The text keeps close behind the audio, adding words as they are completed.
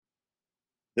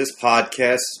This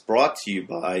podcast is brought to you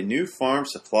by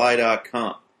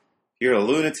newfarmsupply.com. If you're a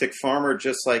lunatic farmer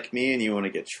just like me and you want to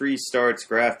get tree starts,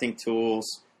 grafting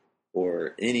tools,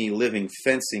 or any living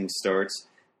fencing starts,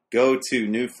 go to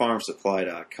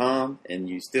newfarmsupply.com and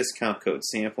use discount code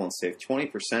SAMPLE and save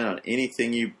 20% on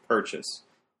anything you purchase.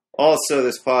 Also,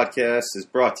 this podcast is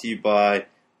brought to you by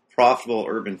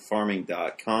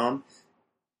ProfitableUrbanFarming.com.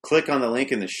 Click on the link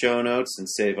in the show notes and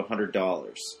save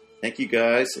 $100. Thank you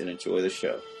guys and enjoy the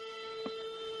show.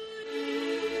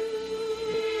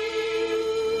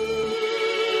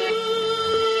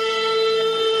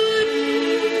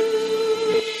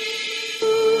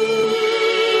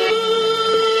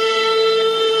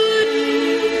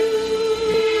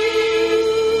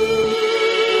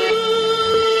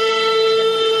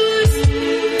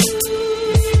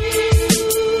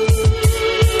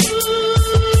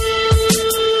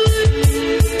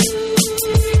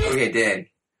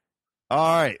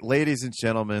 All right, ladies and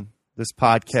gentlemen, this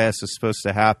podcast was supposed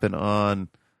to happen on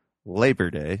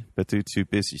Labor Day, but due to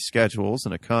busy schedules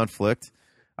and a conflict,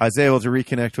 I was able to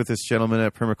reconnect with this gentleman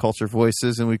at Pemaculture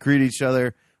Voices, and we greet each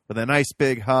other with a nice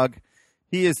big hug.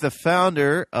 He is the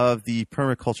founder of the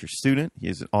Permaculture Student. He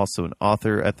is also an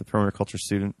author at the Permaculture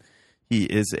Student. He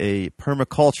is a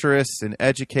permaculturist, an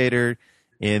educator,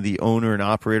 and the owner and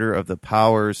operator of the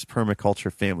Powers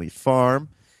Permaculture Family Farm.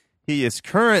 He is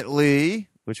currently,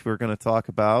 which we're going to talk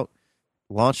about,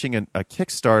 launching a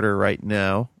Kickstarter right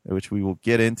now, which we will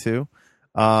get into.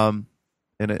 And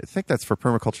I think that's for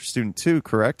Permaculture Student 2,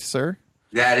 correct, sir?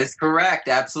 That is correct.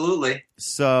 Absolutely.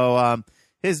 So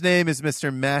his name is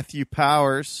Mr. Matthew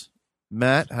Powers.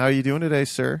 Matt, how are you doing today,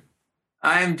 sir?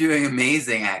 I'm doing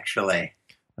amazing, actually.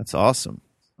 That's awesome.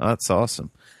 That's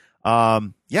awesome.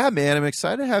 Yeah, man, I'm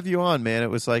excited to have you on, man. It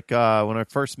was like when I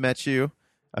first met you,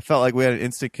 I felt like we had an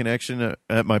instant connection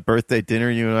at my birthday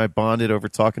dinner. You and I bonded over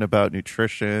talking about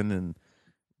nutrition and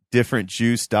different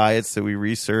juice diets that we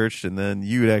researched. And then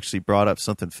you had actually brought up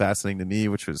something fascinating to me,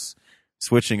 which was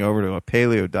switching over to a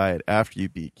paleo diet after you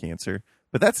beat cancer.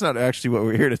 But that's not actually what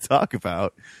we're here to talk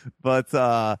about. But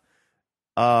I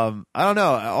don't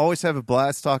know. I always have a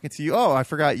blast talking to you. Oh, I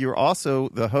forgot. You're also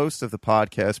the host of the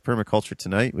podcast Permaculture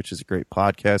Tonight, which is a great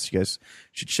podcast. You guys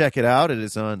should check it out. It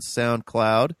is on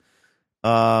SoundCloud.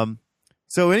 So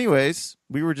anyways,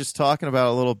 we were just talking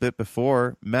about a little bit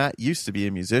before. Matt used to be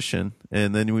a musician,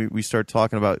 and then we started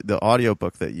talking about the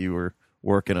audiobook that you were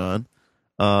working on.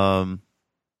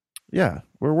 Yeah,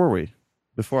 where were we?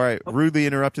 Before I rudely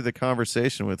interrupted the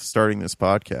conversation with starting this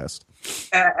podcast.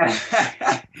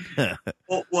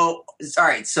 Well,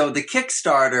 sorry. So the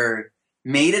Kickstarter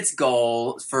made its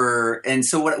goal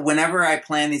whenever I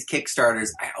plan these Kickstarters,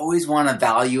 I always want to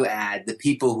value add the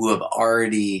people who have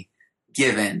already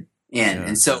given in. Yeah.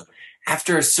 And so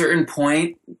after a certain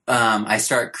point, I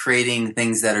start creating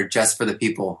things that are just for the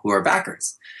people who are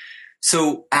backers.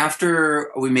 So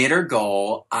after we made our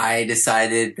goal, I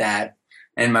decided that,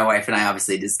 and my wife and I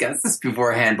obviously discussed this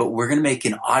beforehand, but we're going to make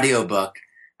an audiobook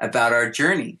about our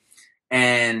journey.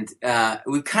 And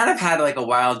we've kind of had like a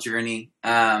wild journey.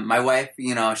 My wife,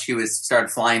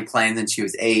 started flying planes when she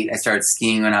was 8. I started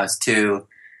skiing when I was 2.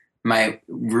 My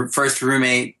first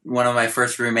roommate, one of my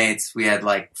first roommates, I had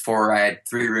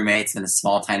 3 roommates in a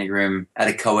small, tiny room at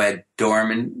a co-ed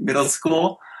dorm in middle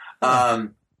school.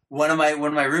 One of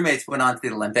my roommates went on to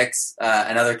the Olympics.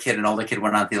 An older kid,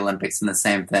 went on to the Olympics in the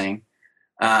same thing.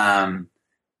 And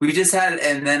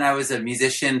then I was a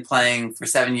musician playing for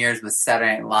 7 years with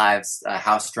Saturday Night Live's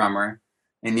house drummer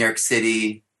in New York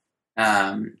City.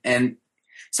 And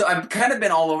so I've kind of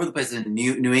been all over the place in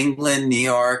New England, New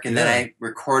York, and then I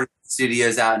recorded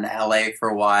studios out in LA for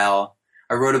a while.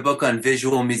 I wrote a book on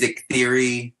visual music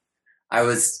theory. I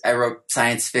wrote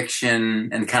science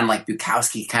fiction and kind of like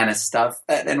Bukowski kind of stuff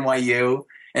at NYU.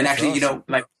 And actually, awesome.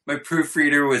 My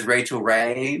proofreader was Rachel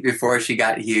Ray before she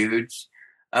got huge.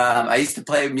 I used to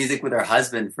play music with her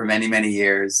husband for many, many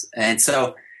years. And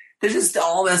so there's just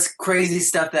all this crazy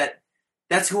stuff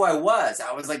that's who I was.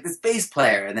 I was like this bass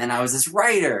player, and then I was this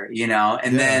writer,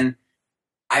 and then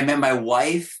I met my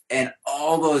wife, and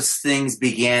all those things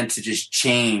began to just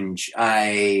change.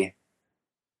 I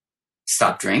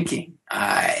stopped drinking.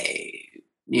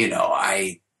 We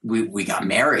got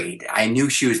married. I knew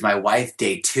she was my wife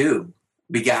day 2.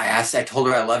 I told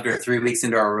her I loved her 3 weeks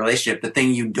into our relationship. The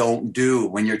thing you don't do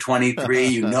when you're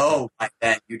 23, like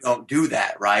that, you don't do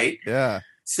that, right? Yeah.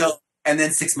 So, and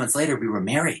then 6 months later, we were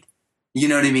married. You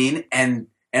know what I mean? And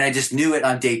I just knew it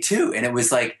on day 2. And it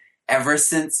was like, ever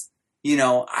since,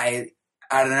 I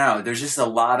don't know, there's just a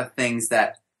lot of things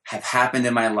that have happened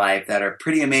in my life that are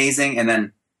pretty amazing. And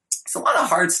then it's a lot of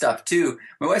hard stuff too.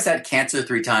 My wife's had cancer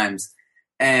 3 times.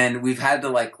 and we've had to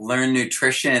like learn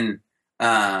nutrition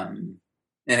in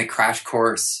a crash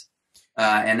course.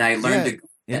 And I learned to.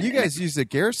 And you guys use the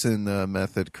Garrison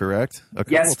method, correct?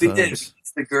 Yes, we times. did.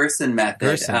 It's the Gerson method.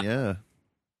 Gerson, yeah.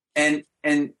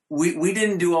 And we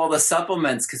didn't do all the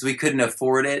supplements because we couldn't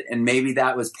afford it, and maybe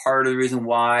that was part of the reason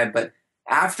why. But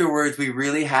afterwards, we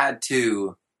really had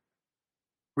to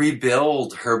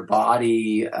rebuild her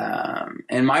body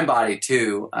and my body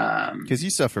too. Because you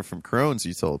suffer from Crohn's,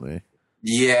 you told me.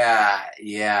 Yeah.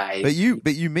 But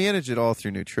you manage it all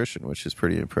through nutrition, which is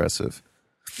pretty impressive.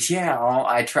 Yeah,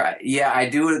 I try. Yeah, I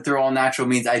do it through all natural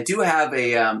means. I do have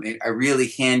a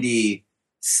really handy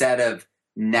set of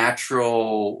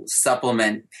natural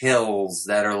supplement pills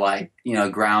that are like,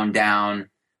 ground down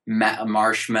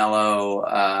marshmallow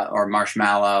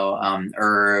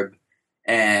herb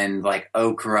and like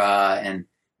okra, and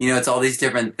it's all these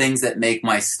different things that make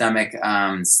my stomach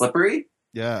slippery.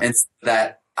 Yeah, and so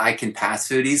that I can pass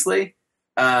food easily.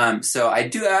 So I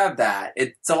do have that.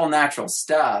 It's all natural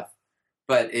stuff,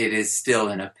 but it is still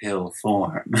in a pill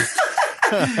form.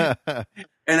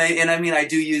 And I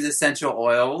do use essential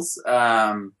oils.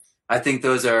 I think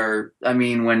those are,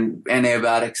 when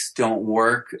antibiotics don't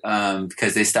work,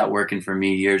 because they stopped working for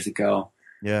me years ago.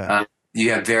 Yeah.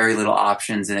 You have very little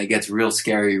options, and it gets real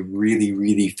scary really,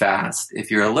 really fast if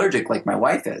you're allergic, like my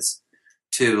wife is,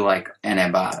 to like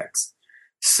antibiotics.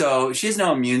 So she has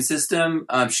no immune system.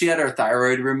 She had her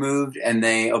thyroid removed, and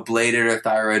they ablated her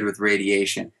thyroid with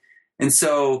radiation. And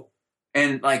so,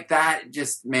 and like that,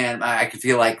 just, man, I could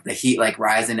feel like the heat like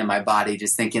rising in my body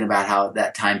just thinking about how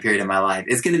that time period in my life.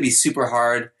 It's going to be super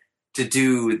hard to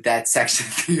do that section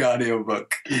of the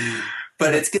audiobook.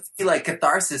 But it's going to be like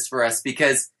catharsis for us,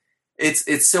 because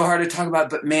it's so hard to talk about.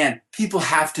 But man, people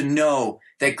have to know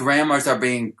that grandmas are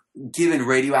being given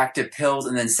radioactive pills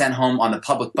and then sent home on the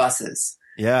public buses.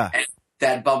 Yeah. And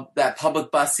that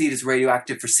public bus seat is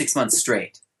radioactive for 6 months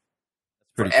straight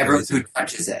for everyone who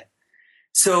touches it.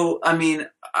 So, I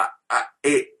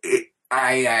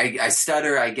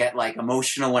stutter, I get like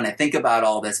emotional when I think about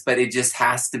all this, but it just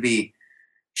has to be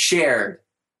shared.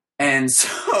 And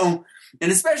so,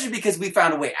 and especially because we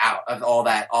found a way out of all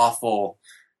that awful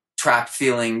trapped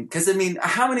feeling. Because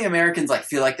how many Americans like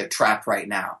feel like they're trapped right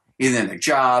now, either in their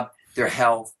job, their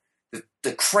health,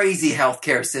 the crazy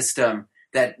healthcare system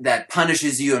that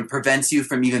punishes you and prevents you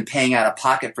from even paying out of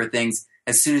pocket for things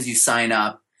as soon as you sign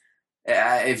up.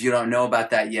 If you don't know about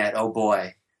that yet, oh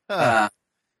boy.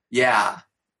 Yeah.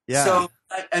 So,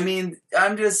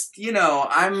 I'm just,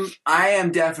 I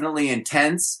am definitely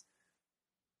intense,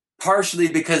 partially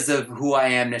because of who I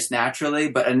am just naturally,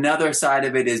 but another side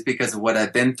of it is because of what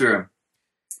I've been through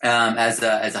as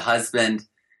a husband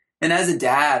and as a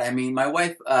dad. My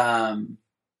wife,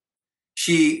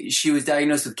 she was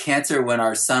diagnosed with cancer when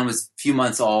our son was a few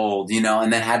months old,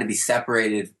 and then had to be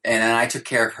separated. And then I took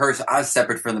care of her. So I was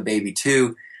separate from the baby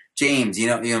too. James,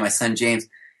 my son, James.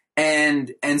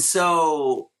 And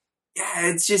so, yeah,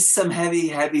 it's just some heavy,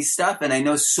 heavy stuff. And I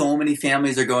know so many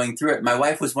families are going through it. My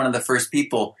wife was one of the first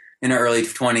people in her early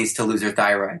 20s to lose her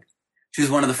thyroid. She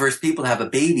was one of the first people to have a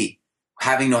baby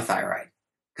having no thyroid.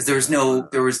 Because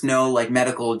there was no like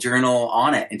medical journal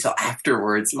on it until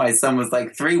afterwards. My son was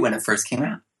like 3 when it first came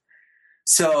out.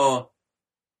 So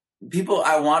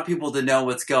I want people to know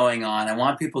what's going on. I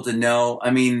want people to know,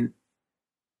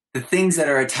 the things that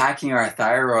are attacking our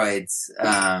thyroids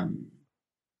are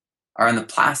in the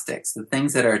plastics. The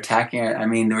things that are attacking,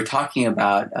 we're talking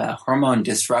about hormone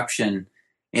disruption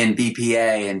in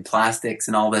BPA and plastics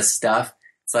and all this stuff.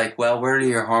 It's like, well, where are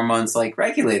your hormones like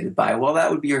regulated by? Well,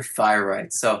 that would be your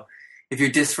thyroid. So if you're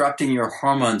disrupting your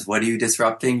hormones, what are you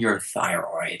disrupting? Your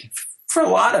thyroid. For a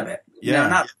lot of it. Yeah.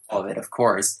 Not all of it, of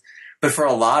course, but for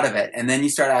a lot of it. And then you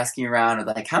start asking around,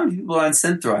 like, how many people are on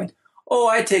Synthroid? Oh,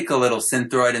 I take a little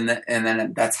Synthroid, and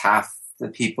then that's half the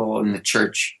people in the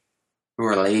church who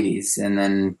are ladies. And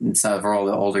then several of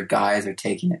the older guys are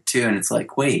taking it too. And it's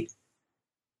like, wait.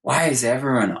 Why is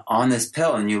everyone on this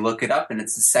pill? And you look it up, and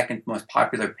it's the second most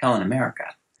popular pill in America.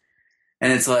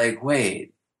 And it's like,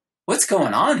 wait, what's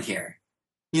going on here?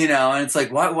 And it's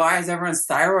like, why is everyone's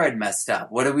thyroid messed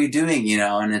up? What are we doing?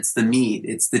 And it's the meat,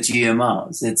 it's the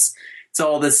GMOs, it's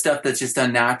all this stuff that's just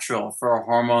unnatural. For our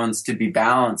hormones to be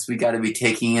balanced, we got to be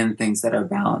taking in things that are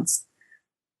balanced.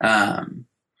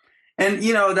 And,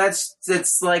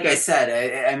 that's like I said,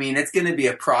 it's going to be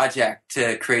a project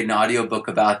to create an audiobook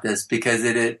about this, because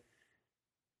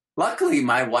luckily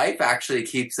my wife actually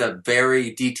keeps a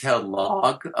very detailed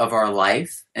log of our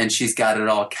life, and she's got it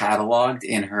all cataloged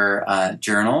in her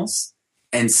journals.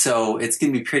 And so it's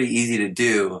going to be pretty easy to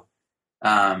do.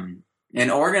 And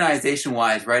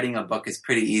organization-wise, writing a book is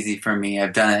pretty easy for me.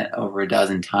 I've done it over a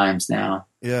dozen times now.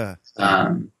 Yeah.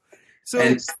 So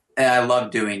and I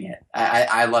love doing it.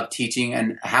 I love teaching,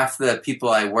 and half the people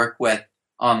I work with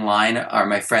online are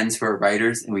my friends who are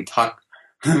writers, and we talk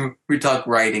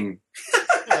writing.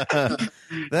 That's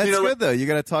good though. You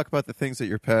got to talk about the things that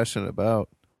you're passionate about.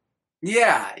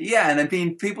 Yeah, and I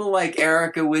mean, people like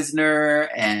Erica Wisner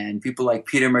and people like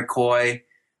Peter McCoy.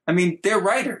 I mean, they're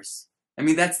writers. I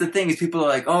mean, that's the thing is people are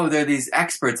like, oh, they're these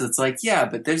experts. It's like, yeah,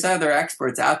 but there's other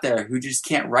experts out there who just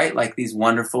can't write like these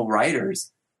wonderful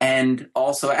writers. And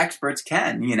also experts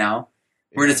can, you know.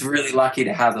 We're just really lucky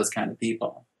to have those kind of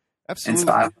people. Absolutely. And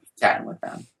so I love chatting with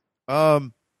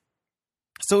them.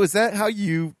 So is that how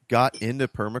you got into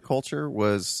permaculture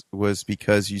was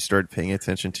because you started paying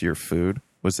attention to your food?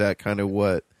 Was that kind of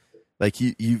what, like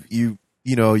you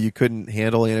couldn't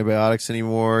handle antibiotics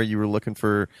anymore? You were looking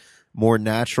for more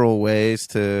natural ways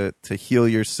to heal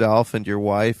yourself and your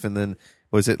wife, and then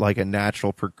was it like a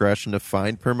natural progression to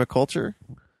find permaculture?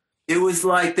 It was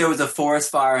like there was a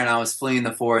forest fire, and I was fleeing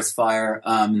the forest fire.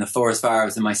 The forest fire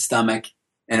was in my stomach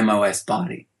and in my wife's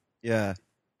body. Yeah,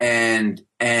 and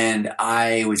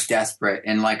I was desperate,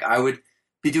 and like I would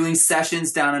be doing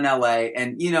sessions down in LA,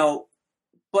 and you know,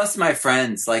 bless my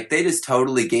friends, like they just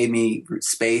totally gave me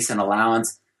space and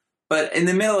allowance. But in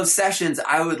the middle of sessions,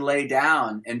 I would lay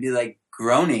down and be like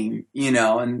groaning, you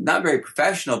know, and not very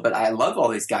professional, but I love all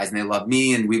these guys and they love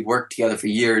me and we've worked together for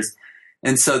years.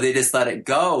 And so they just let it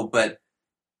go. But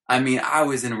I mean, I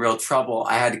was in real trouble.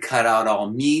 I had to cut out all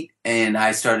meat, and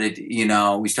I started, you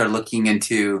know, we started looking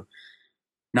into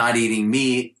not eating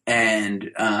meat.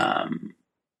 And I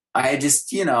had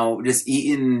just, you know, just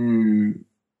eaten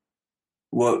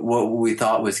what we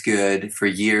thought was good for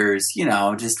years, you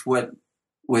know, just what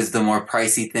was the more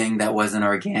pricey thing that wasn't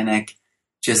organic,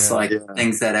 just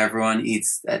things that everyone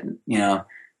eats at, you know,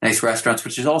 nice restaurants,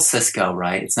 which is all Cisco,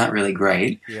 right? It's not really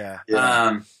great. Yeah.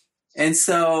 And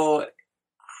so,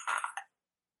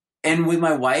 and with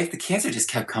my wife, the cancer just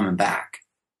kept coming back.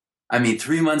 I mean,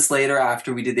 3 months later,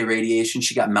 after we did the radiation,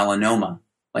 she got melanoma,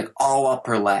 like all up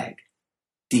her leg,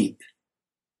 deep.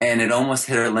 And it almost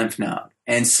hit her lymph node.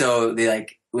 And so they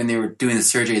like, when they were doing the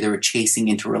surgery, they were chasing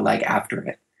into her leg after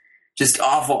it. Just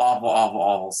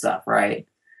awful stuff, right?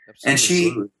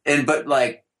 Absolutely. But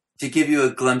like, to give you a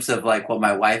glimpse of like what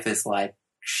my wife is like,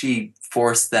 she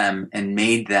forced them and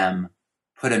made them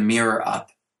put a mirror up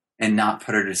and not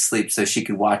put her to sleep so she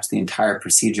could watch the entire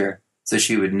procedure so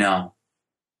she would know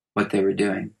what they were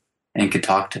doing and could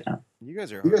talk to them. You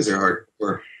guys are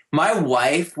hardcore. My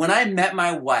wife, when I met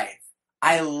my wife,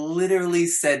 I literally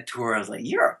said to her, I was like,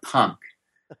 you're a punk.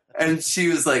 And she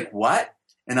was like, what?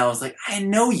 And I was like, I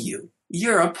know you.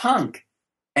 You're a punk.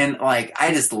 And like,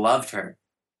 I just loved her.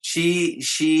 She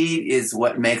is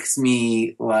what makes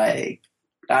me like,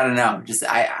 I don't know, just,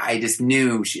 I just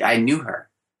knew, I knew her.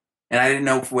 And I didn't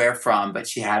know where from, but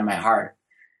she had my heart.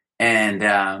 And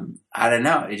I don't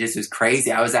know, it just was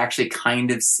crazy. I was actually kind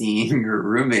of seeing her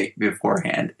roommate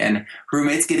beforehand. And her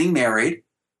roommate's getting married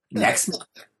next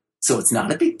month. So it's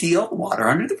not a big deal, water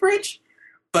under the bridge.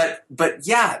 But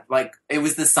yeah, like it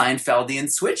was the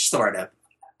Seinfeldian switch sort of.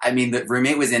 I mean, the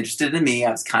roommate was interested in me. I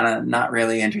was kind of not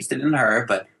really interested in her,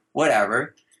 but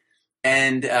whatever.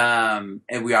 And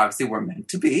we obviously were meant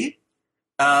to be.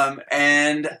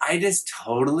 And I just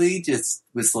totally just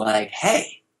was like,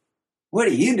 hey, what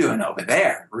are you doing over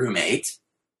there, roommate?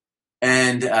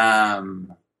 And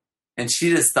she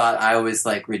just thought I was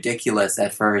like ridiculous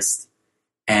at first.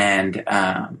 And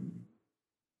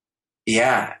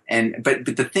yeah, but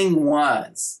the thing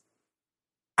was,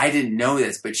 I didn't know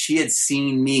this, but she had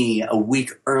seen me a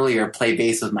week earlier play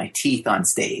bass with my teeth on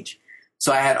stage.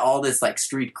 So I had all this like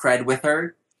street cred with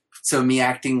her. So me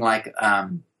acting like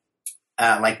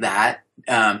that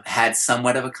had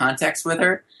somewhat of a context with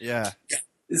her. Yeah.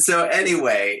 So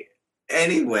anyway,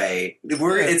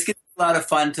 it's gonna be a lot of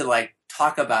fun to like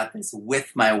talk about this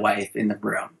with my wife in the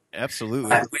room.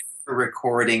 Absolutely. With her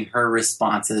recording her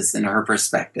responses and her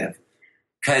perspective.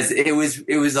 Because it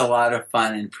was a lot of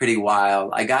fun and pretty wild.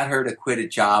 I got her to quit a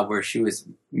job where she was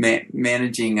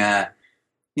managing a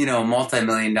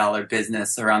multi-million-dollar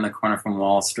business around the corner from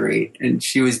Wall Street, and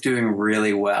she was doing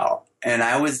really well. And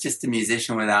I was just a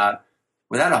musician without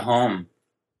a home.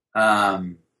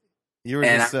 You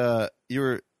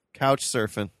were couch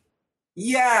surfing.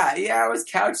 Yeah, I was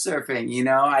couch surfing. You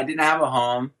know, I didn't have a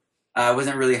home. I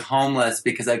wasn't really homeless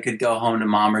because I could go home to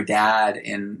mom or dad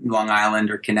in Long Island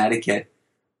or Connecticut.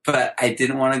 But I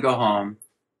didn't want to go home.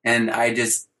 And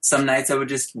some nights I would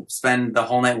just spend the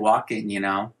whole night walking, you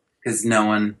know, because no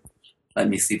one let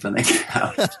me sleep on the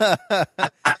couch.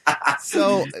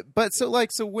 So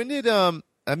when did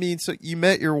I mean, so you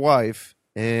met your wife,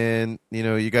 and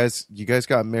you guys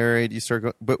got married. You started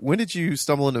going, but when did you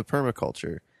stumble into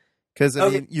permaculture? Because I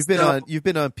mean, you've been on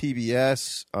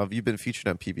PBS. You've been featured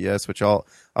on PBS, which I'll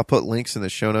put links in the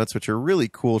show notes, which are really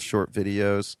cool short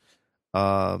videos.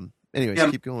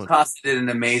 Anyways, keep going. Costa did an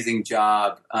amazing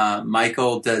job.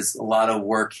 Michael does a lot of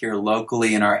work here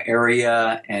locally in our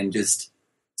area, and just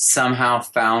somehow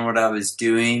found what I was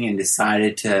doing and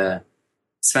decided to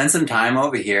spend some time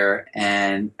over here.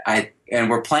 And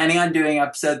we're planning on doing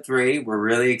episode 3. We're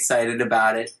really excited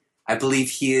about it. I believe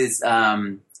he is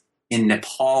in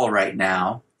Nepal right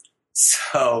now,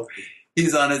 so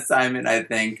he's on assignment, I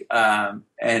think,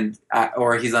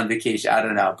 or he's on vacation. I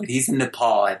don't know, but he's in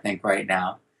Nepal, I think, right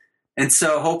now. And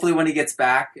so hopefully when he gets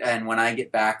back, and when I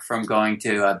get back from going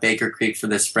to Baker Creek for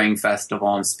the Spring Festival,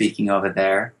 I'm speaking over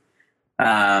there,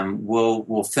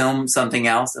 we'll film something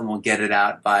else and we'll get it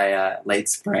out by late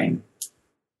spring.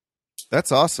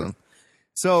 That's awesome.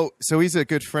 So he's a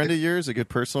good friend of yours, a good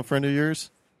personal friend of yours?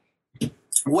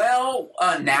 Well,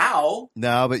 now.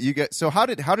 No, but you get. So how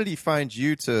did he find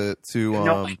you to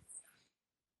No,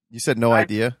 you said no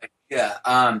idea? Yeah.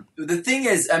 The thing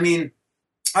is, I mean,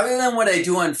 other than what I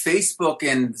do on Facebook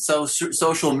and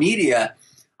social media,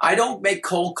 I don't make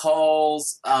cold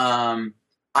calls.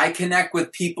 I connect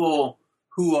with people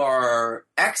who are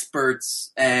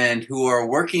experts and who are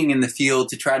working in the field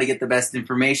to try to get the best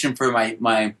information for my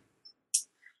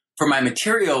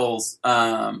materials.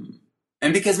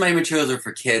 And because my materials are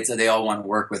for kids, they all want to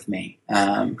work with me.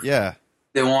 Yeah.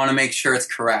 They want to make sure it's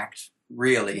correct,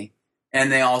 really. And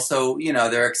they also,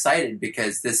 they're excited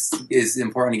because this is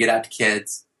important to get out to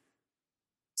kids.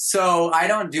 So I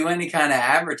don't do any kind of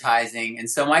advertising. And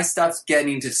so my stuff's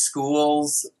getting to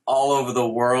schools all over the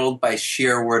world by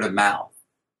sheer word of mouth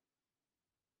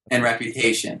and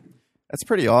reputation. That's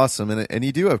pretty awesome. And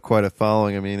you do have quite a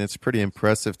following. I mean, it's pretty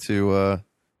impressive to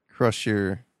crush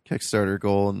your Kickstarter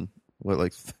goal in,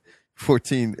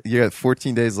 14? You got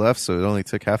 14 days left, so it only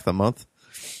took half the month.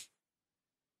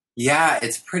 Yeah,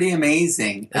 it's pretty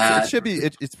amazing. It should be.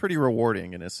 It's pretty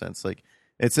rewarding in a sense. Like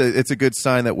it's a good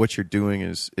sign that what you're doing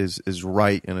is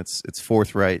right and it's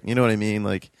forthright. You know what I mean?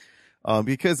 Like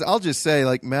because I'll just say,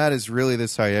 like, Matt is really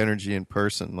this high energy in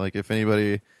person. Like if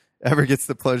anybody ever gets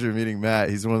the pleasure of meeting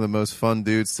Matt, he's one of the most fun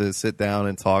dudes to sit down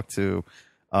and talk to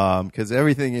because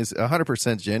everything is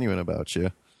 100% genuine about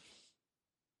you.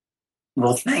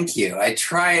 Well, thank you. I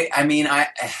try. I mean,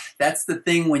 that's the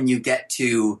thing when you get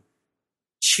to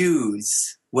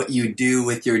choose what you do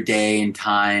with your day and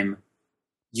time.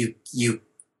 You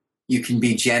can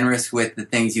be generous with the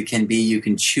things you can be. You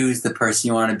can choose the person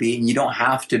you want to be, and you don't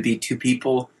have to be two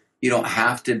people. You don't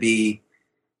have to be,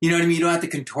 you know what I mean? You don't have to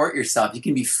contort yourself. You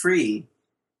can be free.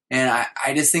 And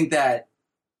I just think that,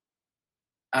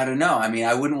 I don't know. I mean,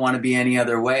 I wouldn't want to be any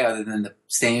other way other than the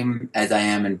same as I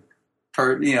am in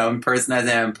person as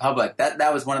I am in public.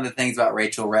 That was one of the things about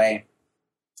Rachel Ray,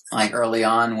 like early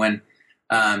on when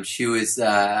she was,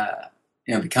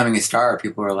 becoming a star.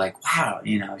 People were like, wow,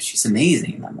 she's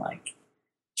amazing. And I'm like,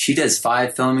 she does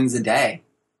 5 filmings a day.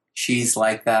 She's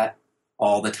like that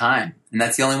all the time. And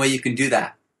that's the only way you can do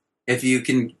that. If you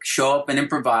can show up and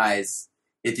improvise,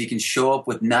 if you can show up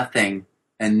with nothing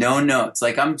and no notes,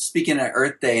 like I'm speaking at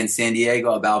Earth Day in San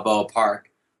Diego at Balboa Park.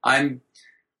 I'm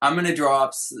going to draw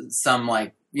up some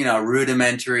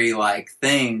rudimentary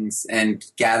things and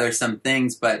gather some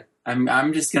things, but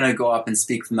I'm just going to go up and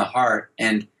speak from the heart.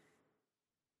 And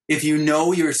if you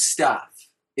know your stuff,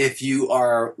 if you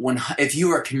are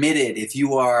committed, if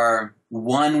you are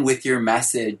one with your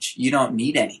message, you don't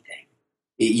need anything.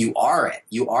 You are it.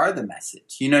 You are the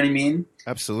message. You know what I mean?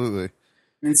 Absolutely.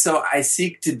 And so I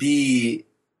seek to be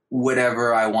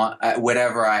whatever I want,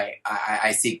 whatever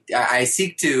I seek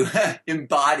to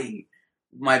embody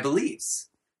my beliefs.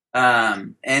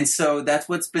 And so that's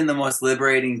what's been the most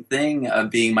liberating thing of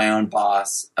being my own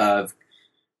boss, of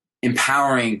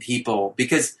empowering people.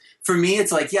 Because for me,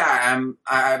 it's like,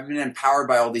 I've been empowered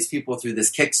by all these people through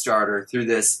this Kickstarter, through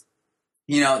this,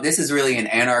 this is really an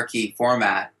anarchy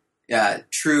format,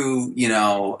 true,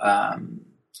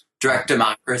 direct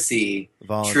democracy,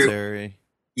 voluntary.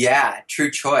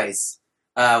 True choice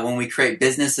when we create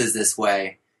businesses this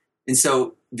way. And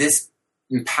so this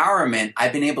empowerment,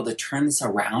 I've been able to turn this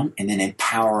around and then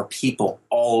empower people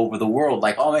all over the world.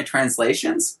 Like all my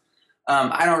translations,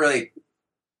 I don't really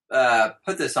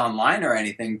put this online or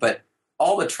anything, but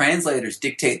all the translators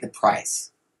dictate the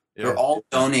price. Yeah. They're all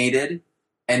donated.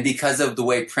 And because of the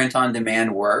way print on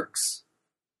demand works,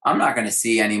 I'm not going to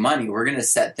see any money. We're going to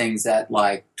set things at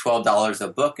like $12 a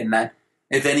book, and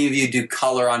If any of you do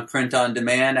color on print on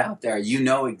demand out there, you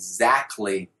know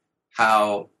exactly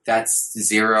how that's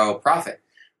zero profit.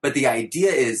 But the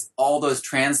idea is all those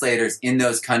translators in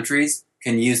those countries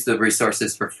can use the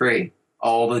resources for free.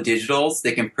 All the digitals,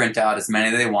 they can print out as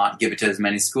many as they want, give it to as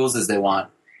many schools as they want.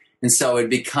 And so it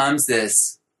becomes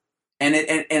this, and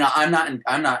I'm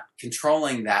not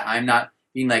controlling that. I'm not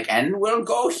being like, and we'll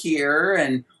go here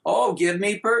and, oh, give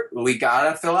me, we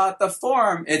got to fill out the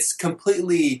form. It's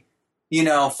completely,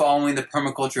 following the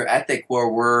permaculture ethic where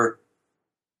we're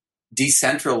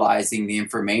decentralizing the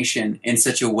information in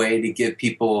such a way to give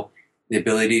people the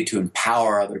ability to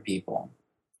empower other people.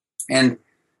 And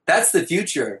that's the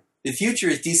future. The future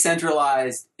is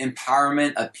decentralized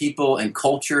empowerment of people, and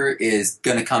culture is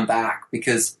going to come back,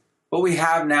 because what we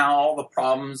have now, all the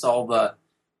problems,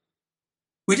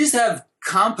 we just have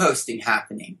composting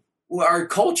happening. Our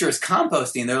culture is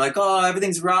composting. They're like, oh,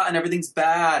 everything's rotten, everything's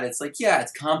bad. It's like, yeah,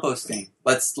 it's composting.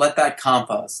 Let's let that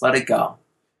compost. Let it go.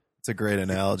 It's a great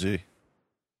analogy.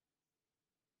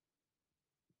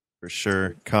 For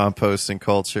sure. Composting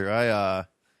culture.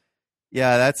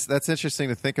 Yeah, that's interesting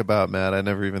to think about, Matt. I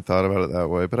never even thought about it that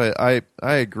way. But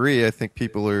I agree. I think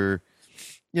people are,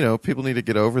 people need to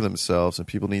get over themselves, and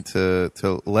people need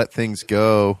to let things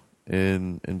go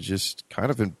and just kind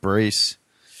of embrace,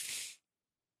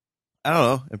 I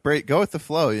don't know, go with the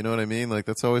flow. You know what I mean? Like,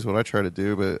 that's always what I try to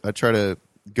do, but I try to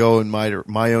go in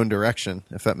my own direction,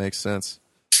 if that makes sense.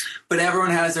 But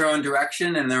everyone has their own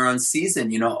direction and their own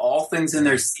season. All things in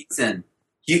their season.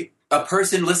 A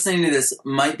person listening to this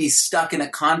might be stuck in a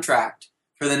contract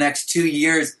for the next 2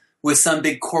 years with some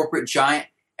big corporate giant,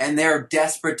 and they're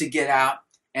desperate to get out,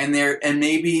 and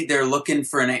maybe they're looking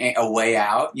for a way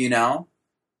out,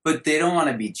 but they don't want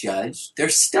to be judged. They're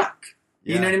stuck.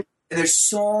 Yeah. You know what I mean? There's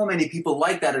so many people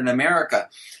like that in America.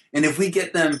 And if we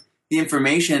get them the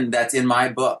information that's in my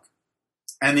book,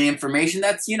 and the information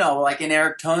that's, like in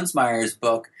Eric Tonesmeyer's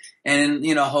book, and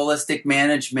in, holistic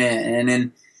management, and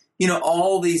in,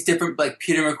 all these different, like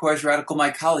Peter McCoy's Radical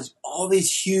Mycology, all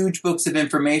these huge books of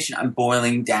information I'm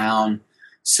boiling down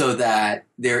so that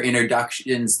they're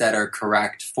introductions that are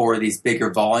correct for these bigger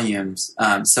volumes,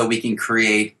 so we can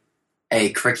create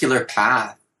a curricular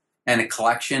path and a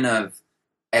collection of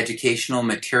educational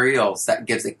materials that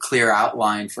gives a clear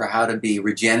outline for how to be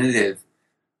regenerative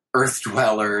earth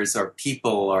dwellers or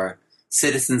people or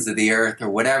citizens of the earth or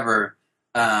whatever.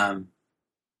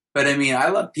 But I mean, I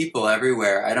love people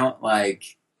everywhere. I don't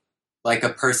like a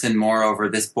person more over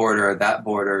this border or that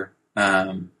border.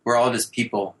 We're all just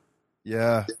people.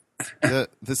 Yeah.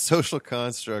 The social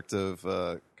construct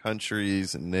of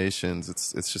countries and nations,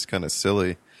 it's just kind of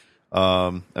silly.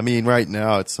 I mean, right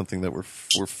now it's something that we're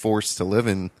forced to live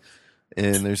in,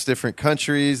 and there's different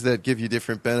countries that give you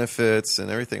different benefits and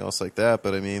everything else like that.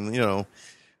 But I mean,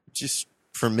 just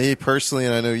for me personally,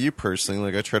 and I know you personally,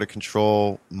 like, I try to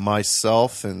control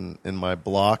myself and my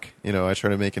block. I try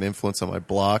to make an influence on my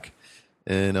block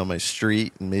and on my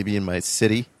street and maybe in my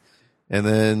city. And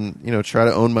then, try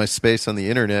to own my space on the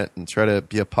internet and try to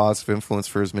be a positive influence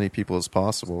for as many people as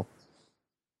possible.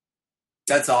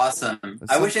 That's awesome.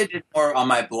 I wish I did more on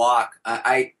my block.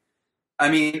 I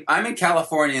mean, I'm in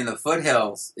California in the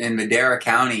foothills in Madera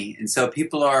County. And so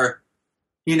people are,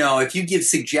 if you give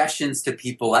suggestions to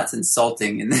people, that's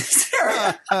insulting in this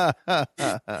area.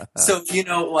 So,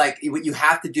 like, what you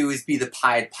have to do is be the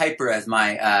Pied Piper, as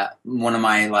my one of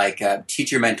my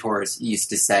teacher mentors used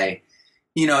to say.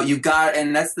 You got,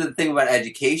 and that's the thing about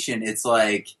education. It's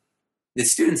like the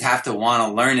students have to want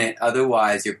to learn it.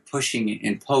 Otherwise, you're pushing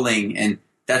and pulling, and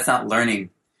that's not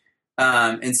learning.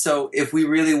 And so if we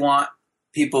really want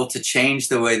people to change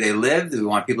the way they live, we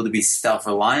want people to be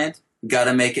self-reliant, we got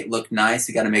to make it look nice.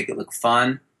 We got to make it look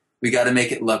fun. We got to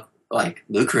make it look like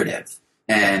lucrative.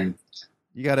 And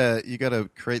you gotta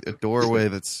create a doorway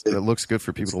that looks good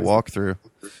for people to walk through.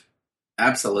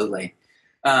 Absolutely.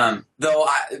 Though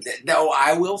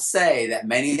I will say that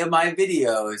many of my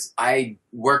videos, I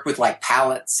work with like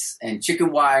pallets and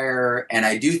chicken wire, and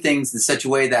I do things in such a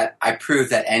way that I prove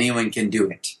that anyone can do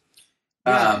it.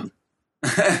 Yeah.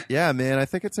 Yeah, man, I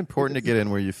think it's important to get in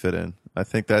where you fit in. I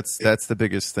think that's the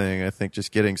biggest thing. I think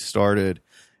just getting started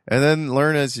and then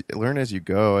learn as you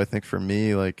go. I think for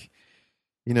me, like,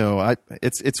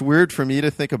 it's weird for me to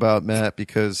think about, Matt,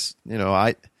 because,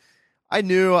 I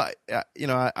knew,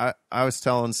 I was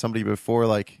telling somebody before,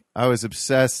 like, I was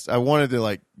obsessed. I wanted to,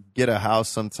 like, get a house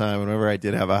sometime. Whenever I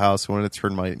did have a house, I wanted to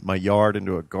turn my yard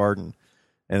into a garden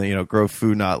and, grow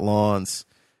food, not lawns.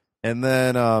 And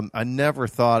then I never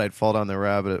thought I'd fall down the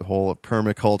rabbit hole of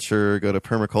permaculture, go to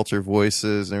Permaculture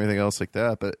Voices and everything else like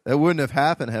that. But it wouldn't have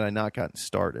happened had I not gotten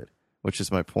started, which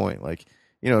is my point. Like,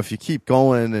 if you keep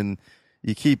going and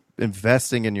you keep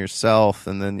investing in yourself,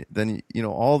 and then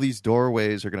all these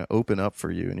doorways are going to open up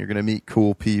for you, and you're going to meet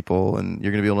cool people, and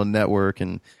you're going to be able to network.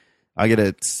 And I get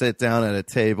to sit down at a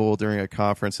table during a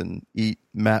conference and eat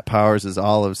Matt Powers'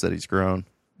 olives that he's grown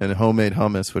and homemade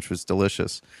hummus, which was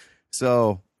delicious.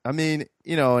 So, I mean,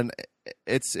 and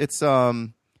it's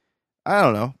I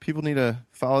don't know. People need to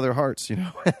follow their hearts,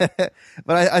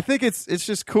 but I think it's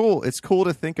just cool. It's cool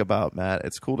to think about, Matt.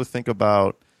 It's cool to think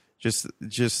about just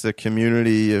the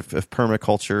community of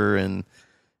permaculture and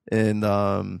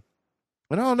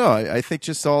I don't know. I think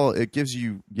just it gives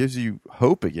you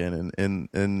hope again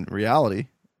in reality,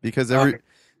 because the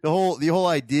whole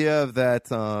idea of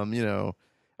that, I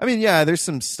mean, yeah, there's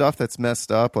some stuff that's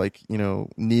messed up. Like,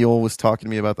 Neil was talking to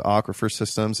me about the aquifer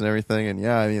systems and everything. And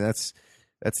yeah, I mean, that's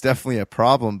definitely a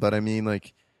problem. But I mean,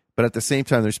 but at the same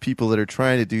time, there's people that are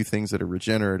trying to do things that are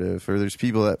regenerative, or there's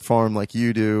people that farm like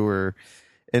you do,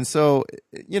 and so,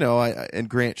 and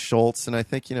Grant Schultz. And I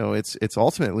think, it's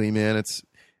ultimately, man,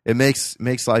 it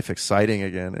makes life exciting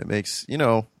again. It makes,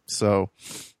 so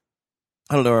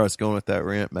I don't know where I was going with that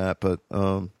rant, Matt, but,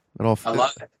 I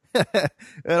love it.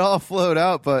 It all flowed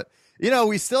out, but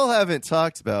we still haven't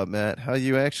talked about, Matt, how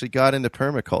you actually got into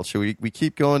permaculture. We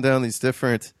keep going down these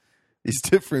different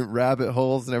rabbit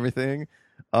holes and everything.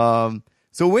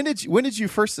 So when did you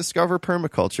first discover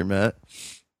permaculture, Matt?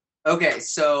 Okay,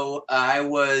 so I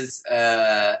was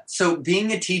so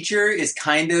being a teacher is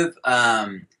kind of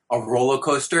a roller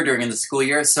coaster during the school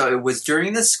year. So it was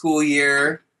during the school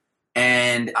year,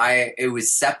 and it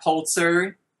was Sepp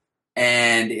Holzer,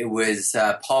 and it was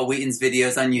Paul Wheaton's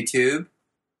videos on YouTube.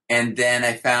 And then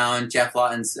I found Jeff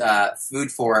Lawton's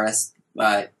Food Forest.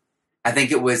 I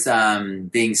think it was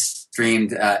being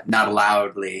streamed not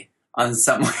loudly on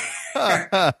somewhere.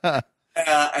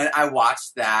 And I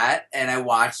watched that, and I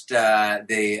watched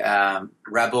the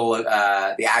Rebel,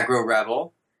 the Agro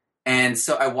Rebel. And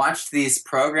so I watched these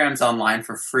programs online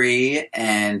for free.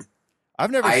 And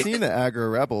I've never seen the Agro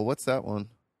Rebel. What's that one?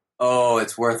 Oh,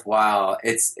 it's worthwhile.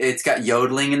 It's got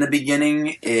yodeling in the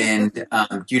beginning, and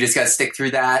you just got to stick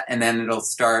through that, and then it'll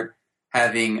start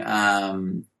having.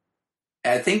 I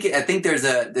think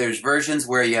there's versions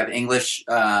where you have English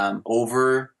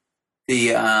over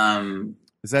the.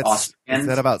 Is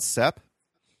that about Sepp?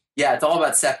 Yeah, it's all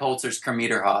about Sepp Holzer's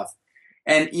Kremiterhof,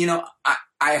 and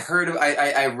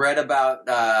I read about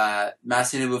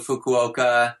Masanobu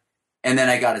Fukuoka, and then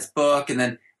I got his book, and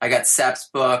then I got Sepp's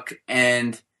book,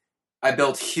 and I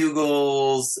built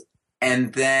hugels,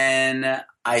 and then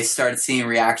I started seeing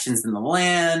reactions in the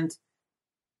land.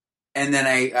 And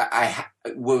then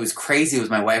what was crazy was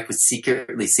my wife was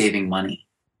secretly saving money.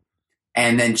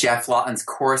 And then Jeff Lawton's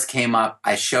course came up.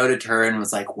 I showed it to her and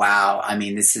was like, wow, I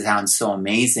mean, this sounds so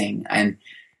amazing. And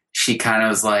she kind of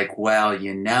was like, well,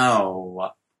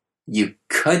 you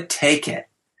could take it.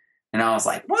 And I was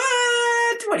like, what?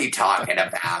 What are you talking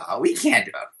about? We can't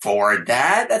afford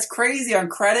that. That's crazy on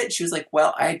credit. She was like,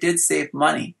 well, I did save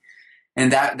money.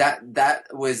 And that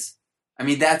was, I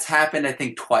mean, that's happened, I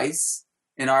think, twice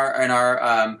in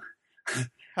our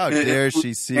how dare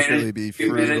she secretly be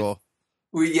frugal?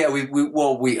 We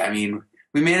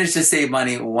managed to save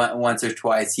money once or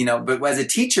twice, but as a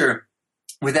teacher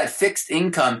with that fixed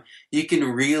income, you can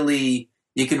really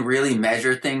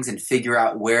measure things and figure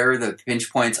out where the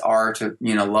pinch points are to,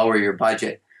 lower your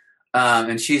budget.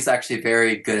 And she's actually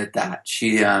very good at that.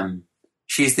 She's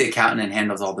the accountant and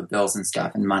handles all the bills and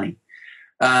stuff and money.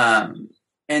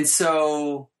 And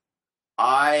so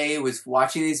I was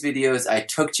watching these videos. I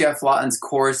took Jeff Lawton's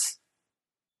course,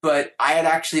 but I had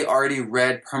actually already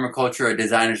read Permaculture, a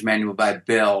Designer's Manual by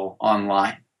Bill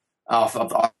online off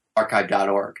of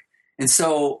archive.org. And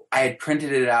so I had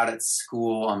printed it out at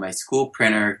school on my school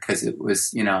printer because it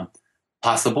was,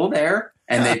 possible there.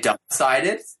 And they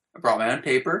double-sided. I brought my own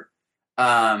paper.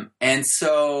 And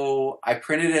so I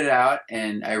printed it out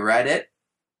and I read it.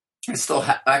 I still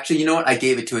actually, you know what? I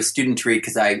gave it to a student to read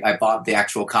because I bought the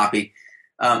actual copy,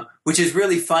 which is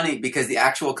really funny because the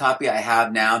actual copy I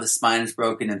have now, the spine is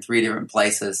broken in 3 different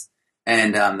places.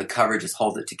 And the cover just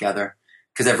holds it together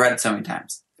because I've read it so many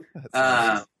times.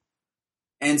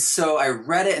 And so I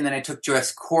read it, and then I took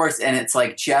Jeff's course, and it's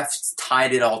like Jeff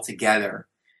tied it all together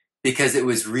because it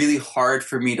was really hard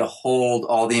for me to hold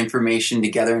all the information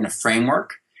together in a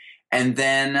framework. And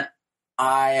then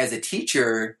I, as a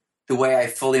teacher, the way I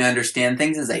fully understand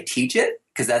things is I teach it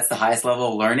because that's the highest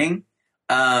level of learning.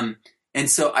 And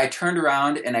so I turned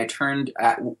around and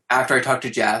after I talked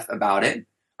to Jeff about it,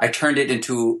 I turned it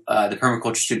into the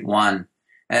Permaculture Student 1.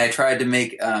 And I tried to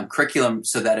make curriculum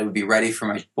so that it would be ready for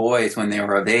my boys when they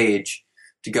were of age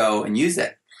to go and use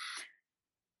it.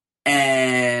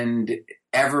 And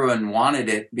everyone wanted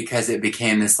it because it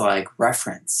became this like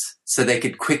reference. So they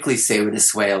could quickly say what a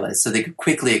swale is. So they could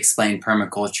quickly explain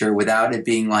permaculture without it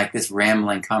being like this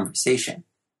rambling conversation.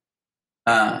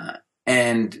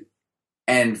 And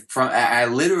I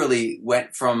literally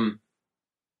went from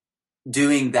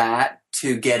doing that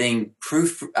to getting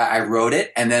proof. I wrote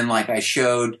it, and then like I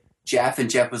showed Jeff, and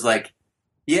Jeff was like,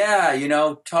 yeah,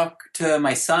 talk to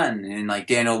my son. And like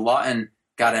Daniel Lawton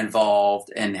got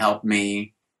involved and helped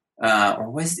me.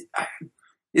 It's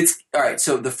all right.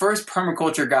 So the first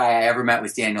permaculture guy I ever met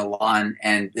was Daniel Lawton,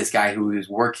 and this guy who was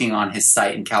working on his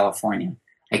site in California.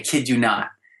 I kid you not.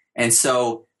 And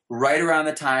so right around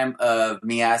the time of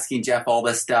me asking Jeff all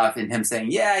this stuff and him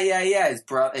saying, yeah,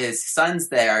 his son's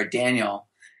there, Daniel.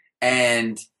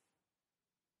 And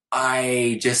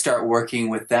I just start working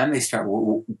with them. They start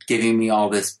giving me all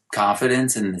this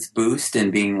confidence and this boost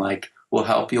and being like, we'll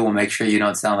help you. We'll make sure you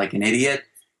don't sound like an idiot.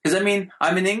 Because, I mean,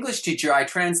 I'm an English teacher. I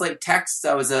translate texts.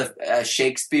 I was a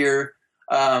Shakespeare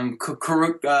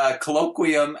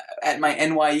colloquium at my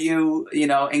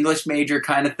NYU, English major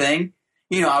kind of thing.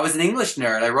 I was an English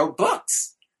nerd. I wrote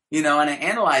books, and I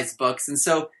analyzed books. And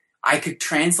so I could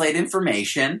translate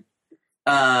information.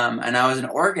 And I was an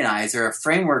organizer, a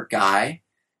framework guy.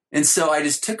 And so I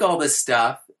just took all this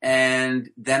stuff. And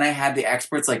then I had the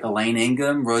experts like Elaine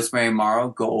Ingham, Rosemary Morrow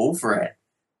go over it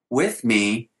with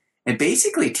me and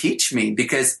basically teach me.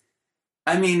 Because,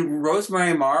 I mean,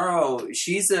 Rosemary Morrow,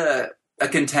 she's a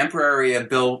contemporary of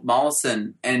Bill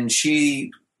Mollison. And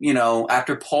she,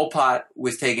 after Pol Pot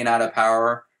was taken out of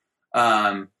power,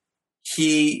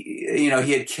 he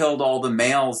had killed all the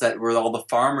males that were all the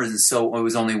farmers. And so it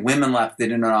was only women left. They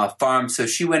didn't know how to farm. So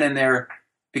she went in there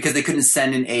because they couldn't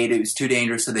send in aid. It was too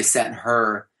dangerous. So they sent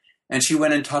her. And she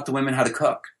went and taught the women how to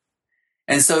cook.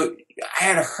 And so I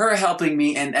had her helping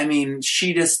me. And I mean,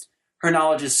 her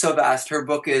knowledge is so vast. Her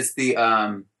book is the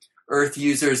Earth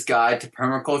User's Guide to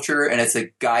Permaculture. And it's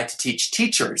a guide to teach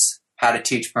teachers how to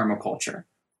teach permaculture.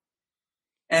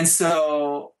 And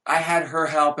so I had her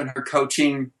help and her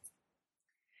coaching.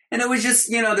 And it was just,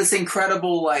 this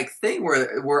incredible like thing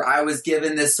where I was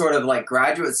given this sort of like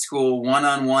graduate school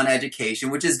one-on-one education,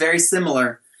 which is very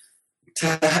similar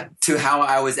to how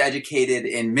I was educated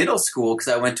in middle school,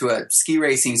 because I went to a ski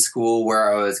racing school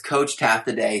where I was coached half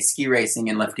the day ski racing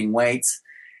and lifting weights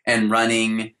and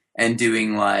running and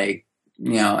doing like,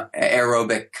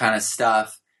 aerobic kind of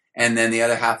stuff. And then the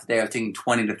other half of the day I was taking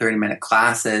 20 to 30 minute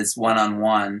classes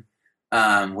one-on-one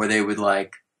where they would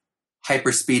like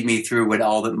hyper speed me through what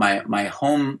all that my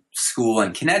home school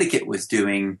in Connecticut was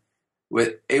doing.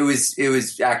 It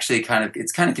was actually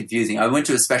it's kind of confusing. I went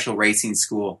to a special racing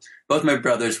school. Both my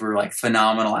brothers were like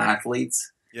phenomenal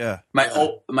athletes. Yeah. My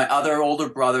other older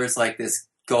brother is like this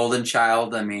golden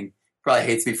child. I mean, probably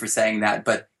hates me for saying that,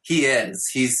 but he is.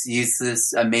 He's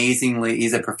this amazingly.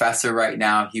 He's a professor right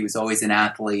now. He was always an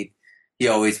athlete. He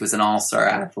always was an all-star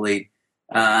athlete.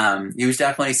 He was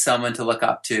definitely someone to look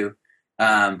up to.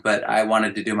 But I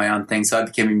wanted to do my own thing, so I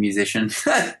became a musician.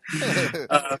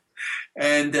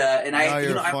 And now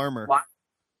you're a farmer.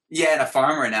 And a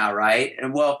farmer now, right?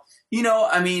 And well,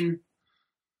 I mean,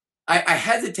 I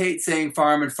hesitate saying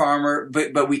farm and farmer,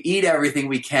 but we eat everything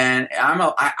we can.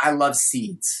 I love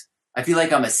seeds. I feel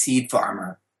like I'm a seed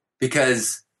farmer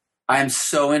because I'm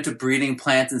so into breeding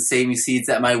plants and saving seeds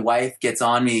that my wife gets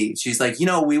on me. She's like,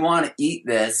 we want to eat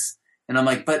this, and I'm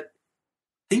like, but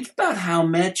think about how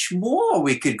much more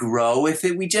we could grow if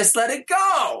we just let it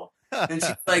go. And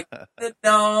she's like,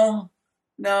 no.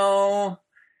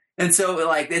 And so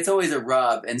like, it's always a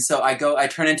rub. And so I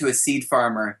turn into a seed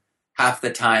farmer half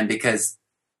the time because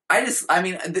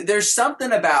there's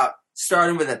something about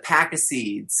starting with a pack of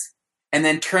seeds and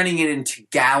then turning it into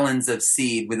gallons of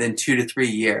seed within 2 to 3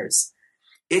 years.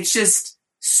 It's just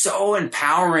so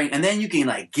empowering. And then you can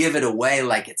like give it away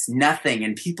like it's nothing.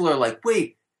 And people are like,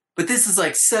 wait, but this is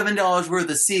like $7 worth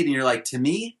of seed. And you're like, to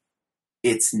me,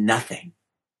 it's nothing,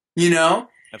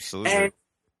 Absolutely. And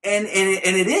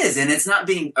it is. And it's not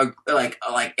being like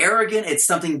arrogant. It's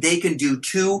something they can do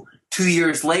 2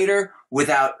 years later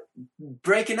without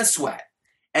breaking a sweat.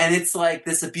 And it's like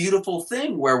this a beautiful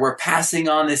thing where we're passing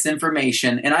on this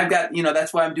information. And I've got,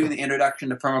 that's why I'm doing the introduction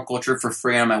to permaculture for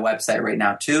free on my website right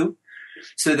now too.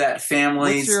 So that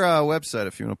families. What's your website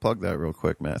if you want to plug that real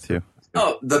quick, Matthew?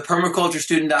 Oh,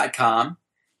 thepermaculturestudent.com.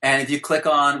 And if you click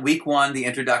on week 1, the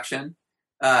introduction,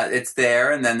 it's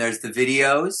there. And then there's the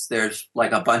videos. There's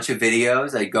like a bunch of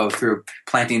videos. I go through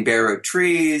planting bare root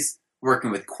trees,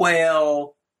 working with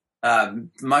quail,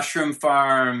 mushroom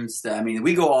farms. I mean,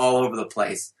 we go all over the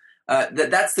place.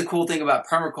 That's the cool thing about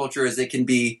permaculture is it can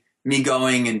be me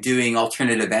going and doing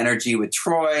alternative energy with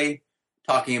Troy,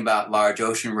 talking about large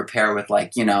ocean repair with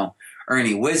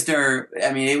Ernie Wisner.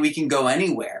 I mean, we can go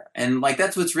anywhere. And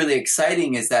that's what's really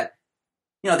exciting is that,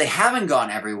 they haven't gone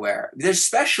everywhere. There's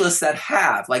specialists that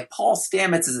have, like Paul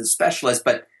Stamets is a specialist,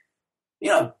 but,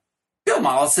 Bill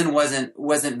Mollison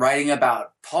wasn't writing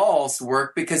about Paul's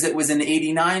work because it was in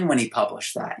 '89 when he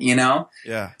published that,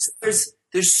 Yeah. So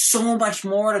there's so much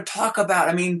more to talk about.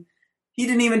 I mean, he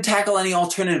didn't even tackle any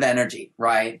alternative energy,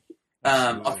 right?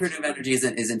 Alternative energy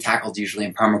isn't tackled usually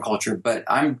in permaculture, but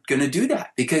I'm going to do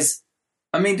that because,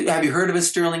 have you heard of a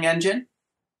Stirling engine?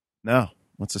 No.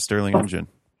 What's a Stirling engine?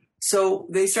 So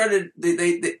they started,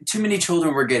 too many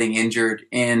children were getting injured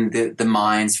in the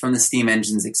mines from the steam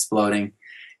engines exploding.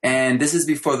 And this is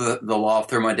before the law of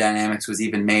thermodynamics was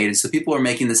even made. And so people were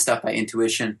making this stuff by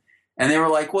intuition. And they were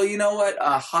like, well, you know what?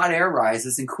 Hot air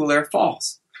rises and cool air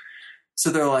falls. So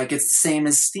they're like, it's the same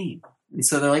as steam. And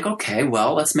so they're like, okay,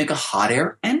 well, let's make a hot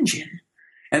air engine.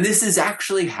 And this is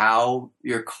actually how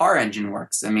your car engine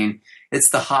works. I mean,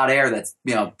 it's the hot air that's,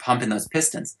 pumping those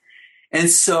pistons. And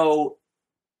so,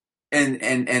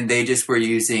 and they just were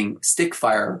using stick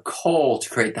fire or coal to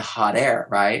create the hot air,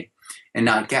 right? And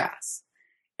not gas.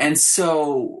 And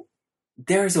so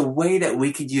there's a way that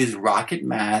we could use rocket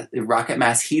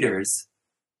mass heaters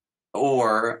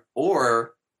or,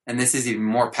 and this is even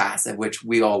more passive, which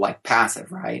we all like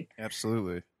passive, right?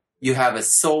 Absolutely. You have a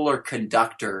solar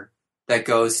conductor that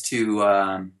goes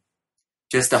to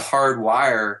just a hard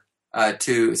wire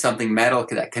to something metal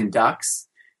that conducts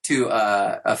to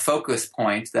a focus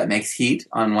point that makes heat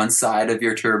on one side of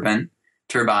your turbine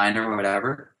or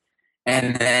whatever.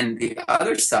 And then the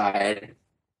other side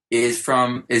has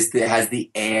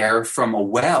the air from a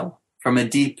well, from a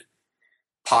deep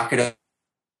pocket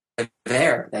of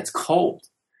air that's cold.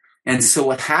 And so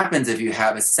what happens if you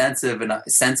have a sensitive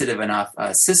enough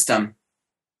system,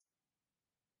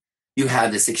 you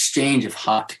have this exchange of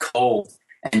hot to cold,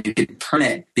 and you can turn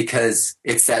it because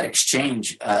it's that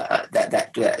exchange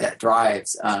that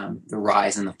drives the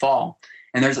rise and the fall.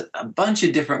 And there's a bunch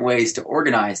of different ways to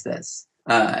organize this.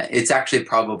 It's actually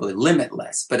probably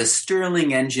limitless, but a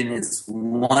Stirling engine is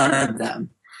one of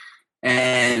them.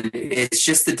 And it's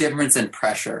just the difference in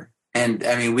pressure. And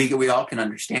I mean, we all can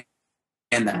understand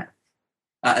that.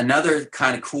 Another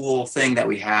kind of cool thing that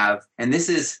we have, and this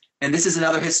is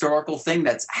another historical thing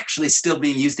that's actually still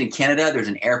being used in Canada. There's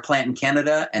an air plant in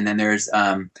Canada, and then there's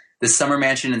the summer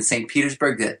mansion in St.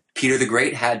 Petersburg that Peter the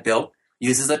Great had built,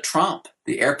 uses a trompe.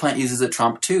 The air plant uses a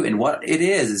trompe too, and what it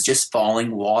is just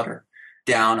falling water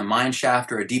down a mine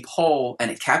shaft or a deep hole, and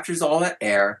it captures all that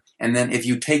air. And then if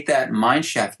you take that mine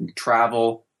shaft and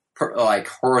travel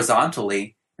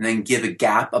horizontally, and then give a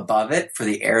gap above it for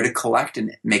the air to collect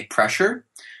and make pressure,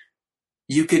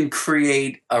 you can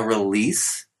create a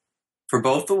release for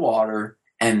both the water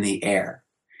and the air.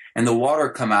 And the water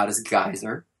come out as a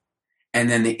geyser, and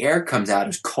then the air comes out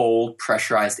as cold,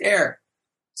 pressurized air.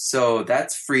 So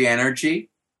that's free energy.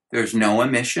 There's no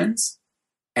emissions,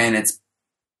 and it's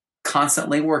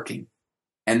constantly working.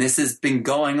 And this has been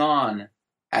going on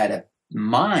at a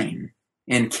mine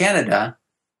in Canada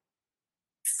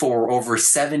for over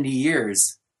 70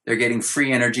 years. They're getting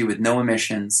free energy with no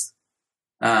emissions.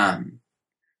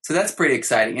 So that's pretty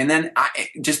exciting. And then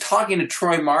just talking to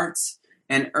Troy Martz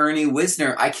and Ernie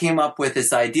Wisner, I came up with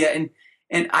this idea.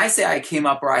 And I say I came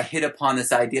up or I hit upon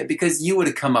this idea because you would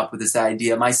have come up with this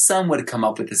idea. My son would have come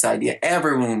up with this idea.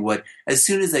 Everyone would, as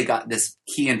soon as they got this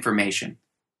key information.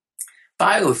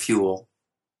 Biofuel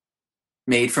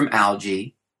made from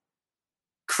algae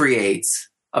creates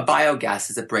a biogas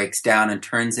as it breaks down and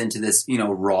turns into this,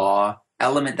 raw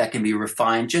element that can be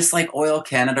refined, just like Oil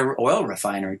Canada oil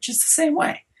refinery, just the same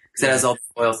way, because it has all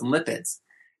the oils and lipids.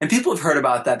 And people have heard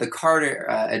about that. The Carter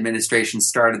administration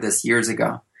started this years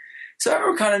ago. So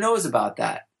everyone kind of knows about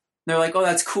that. They're like, oh,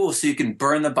 that's cool. So you can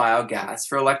burn the biogas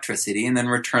for electricity and then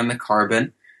return the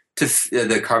carbon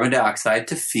dioxide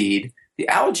to feed the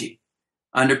algae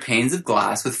under panes of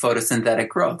glass with photosynthetic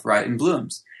growth, right, and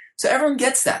blooms. So everyone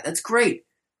gets that. That's great.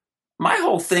 My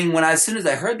whole thing, as soon as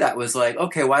I heard that, was like,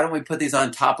 okay, why don't we put these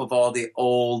on top of all the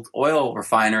old oil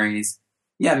refineries?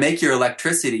 Yeah, make your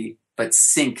electricity, but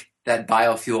sink that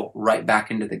biofuel right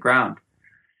back into the ground,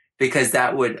 because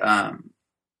that would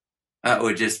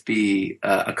just be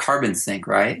a carbon sink,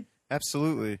 right?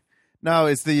 Absolutely. Now,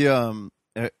 is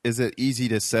it easy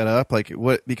to set up? Like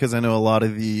what? Because I know a lot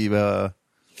of the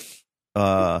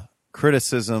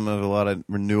criticism of a lot of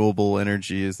renewable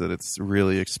energy is that it's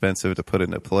really expensive to put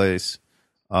into place.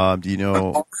 Do you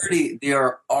know? They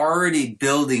are already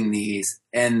building these,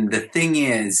 and the thing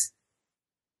is,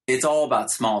 it's all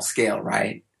about small scale,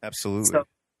 right? Absolutely.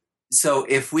 So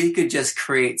if we could just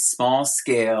create small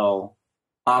scale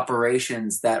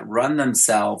operations that run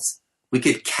themselves, we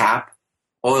could cap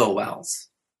oil wells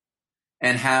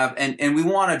and have, and we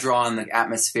want to draw on the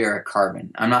atmospheric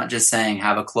carbon. I'm not just saying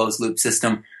have a closed loop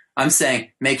system. I'm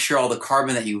saying make sure all the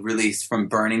carbon that you release from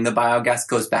burning the biogas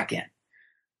goes back in.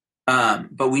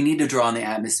 But we need to draw on the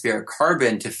atmospheric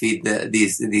carbon to feed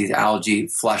these algae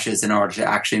flushes in order to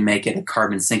actually make it a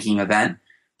carbon sinking event.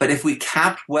 But if we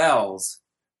capped wells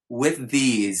with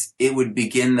these, it would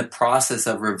begin the process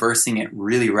of reversing it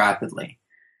really rapidly,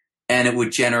 and it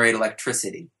would generate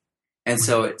electricity. And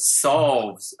so it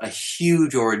solves a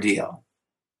huge ordeal.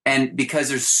 And because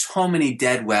there's so many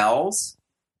dead wells,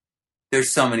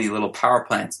 there's so many little power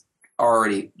plants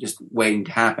already just waiting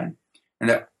to happen. And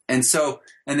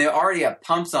they already have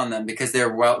pumps on them because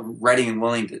they're ready and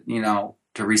willing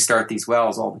to restart these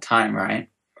wells all the time, right?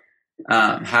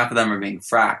 Half of them are being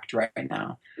fracked right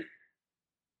now.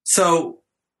 So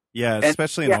yeah,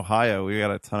 especially in Ohio, we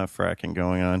got a ton of fracking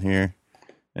going on here.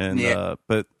 And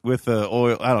but with the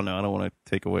oil, I don't know. I don't want to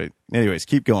take away. Anyways,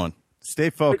 keep going. Stay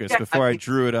focused before I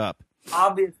drew it up.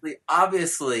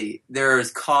 Obviously,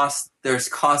 there's costs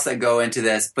that go into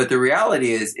this, but the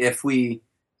reality is, if we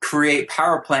create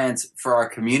power plants for our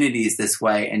communities this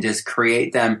way and just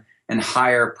create them and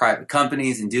hire private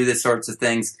companies and do this sorts of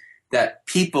things that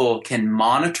people can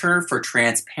monitor for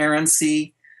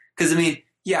transparency, because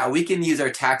we can use our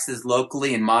taxes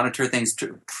locally and monitor things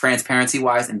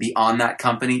transparency-wise and be on that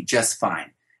company just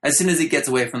fine. As soon as it gets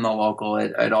away from the local,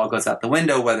 it all goes out the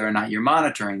window, whether or not you're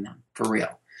monitoring them for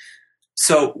real.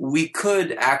 So we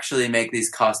could actually make these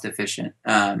cost-efficient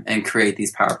and create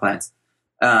these power plants.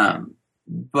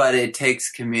 But it takes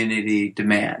community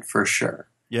demand for sure.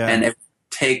 Yeah. And it would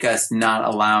take us not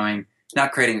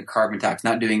creating a carbon tax,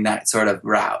 not doing that sort of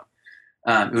route.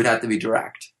 It would have to be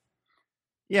direct.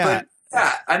 Yeah. But,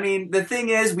 the thing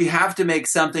is, we have to make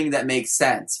something that makes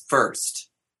sense first,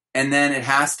 and then it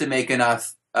has to make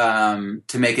enough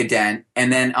to make a dent.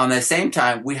 And then on the same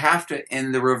time, we have to,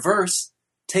 in the reverse,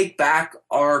 take back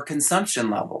our consumption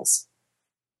levels.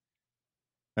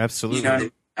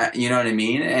 Absolutely. You know what I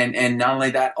mean? And not only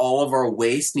that, all of our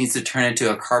waste needs to turn into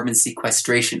a carbon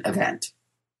sequestration event.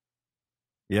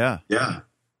 Yeah.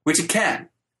 Which it can.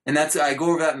 And I go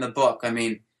over that in the book.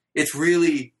 It's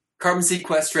really carbon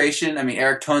sequestration.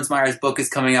 Eric Tonesmeyer's book is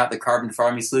coming out, The Carbon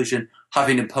Farming Solution.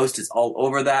 Huffington Post is all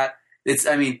over that. It's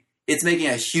making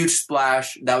a huge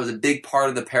splash. That was a big part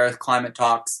of the Paris climate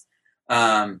talks.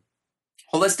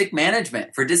 Holistic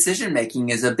management for decision-making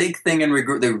is a big thing in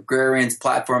the Agrarians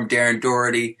platform, Darren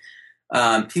Doherty.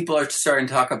 People are starting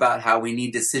to talk about how we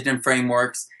need decision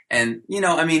frameworks. And,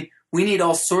 we need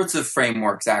all sorts of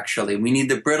frameworks, actually. We need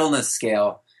the brittleness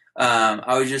scale.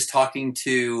 I was just talking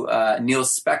to Neil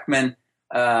Speckman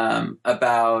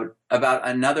about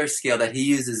another scale that he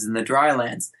uses in the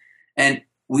drylands. And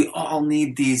we all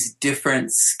need these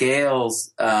different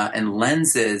scales and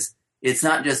lenses. It's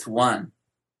not just one.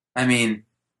 We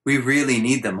really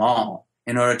need them all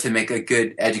in order to make a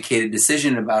good, educated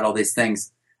decision about all these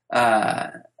things.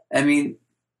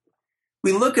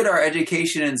 We look at our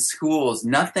education in schools.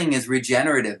 Nothing is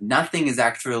regenerative. Nothing is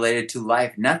actually related to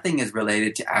life. Nothing is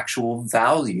related to actual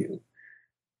value.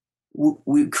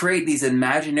 We create these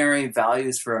imaginary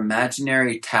values for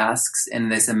imaginary tasks in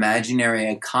this imaginary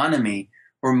economy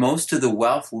where most of the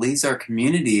wealth leaves our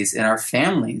communities and our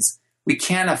families. We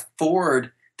can't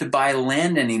afford to buy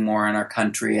land anymore in our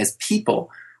country as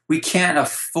people. We can't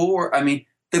afford,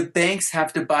 the banks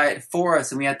have to buy it for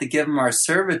us, and we have to give them our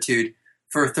servitude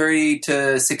for 30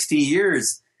 to 60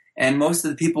 years. And most of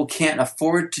the people can't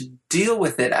afford to deal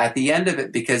with it at the end of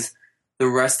it because the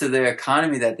rest of the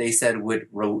economy that they said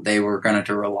they were going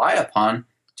to rely upon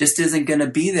just isn't going to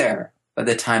be there by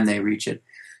the time they reach it.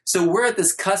 So we're at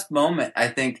this cusp moment, I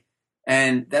think,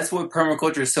 and that's what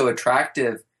permaculture is so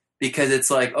attractive, because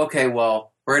it's like, okay,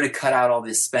 well, we're going to cut out all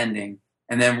this spending,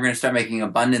 and then we're going to start making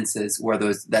abundances where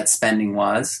that spending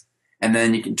was, and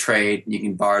then you can trade, you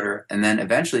can barter, and then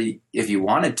eventually, if you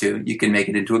wanted to, you can make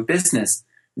it into a business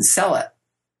and sell it.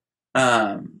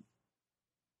 And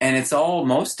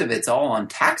most of it's all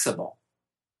untaxable.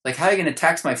 Like, how are you going to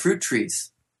tax my fruit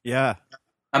trees? Yeah.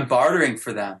 I'm bartering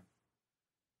for them.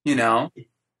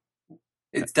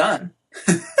 It's done.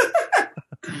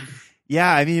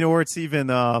 Yeah, or it's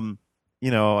even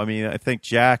I think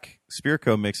Jack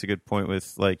Spirko makes a good point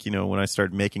with, when I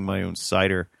started making my own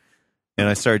cider and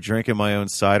I started drinking my own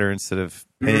cider instead of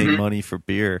paying money for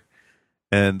beer.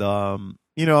 And,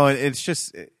 it's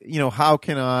just, how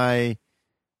can I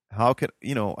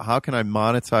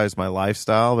monetize my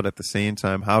lifestyle, but at the same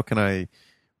time, how can I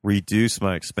reduce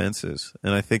my expenses.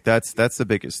 And I think that's the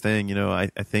biggest thing. You know, I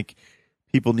think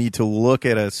people need to look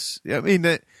at us. I mean,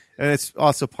 and it's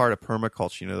also part of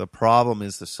permaculture. You know, the problem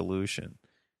is the solution.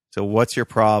 So what's your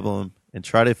problem? And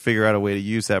try to figure out a way to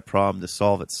use that problem to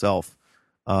solve itself.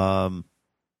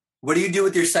 What do you do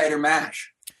with your cider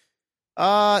mash?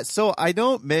 So I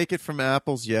don't make it from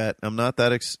apples yet. I'm not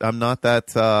that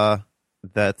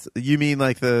that you mean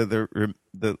like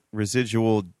the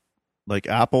residual like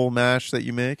apple mash that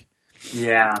you make?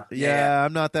 Yeah,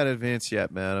 I'm not that advanced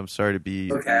yet, man. I'm sorry to be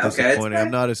disappointing. Okay.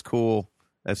 I'm not as cool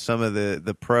as some of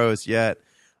the pros yet.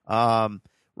 That's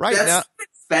now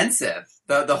expensive.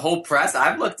 The whole press,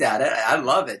 I've looked at it. I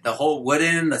love it. The whole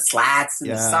wooden, the slats,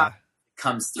 and the stuff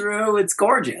comes through. It's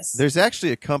gorgeous. There's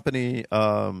actually a company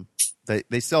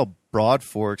they sell broad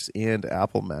forks and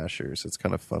apple mashers. It's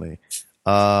kind of funny.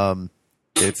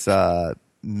 It's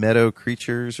Meadow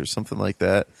Creatures or something like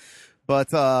that.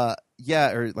 But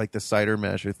or like the cider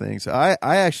masher things.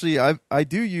 I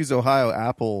do use Ohio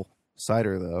apple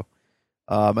cider though.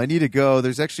 I need to go.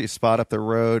 There's actually a spot up the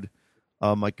road.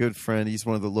 My good friend, he's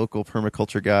one of the local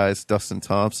permaculture guys, Dustin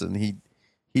Thompson.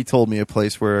 He told me a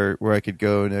place where I could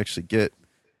go and actually get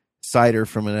cider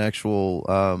from an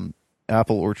actual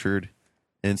apple orchard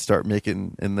and start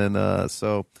making. And then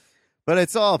but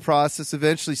it's all a process.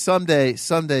 Eventually, someday,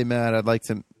 Matt, I'd like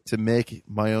to make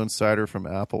my own cider from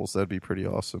apples. That'd be pretty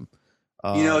awesome.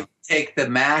 You take the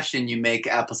mash and you make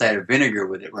apple cider vinegar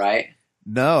with it, right?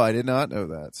 No, I did not know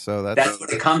that. So that's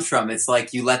what it comes from. It's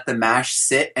like you let the mash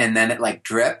sit and then it like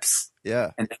drips. Yeah.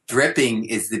 And the dripping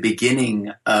is the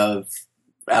beginning of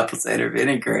apple cider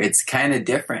vinegar. It's kind of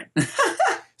different.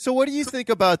 So what do you think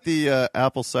about the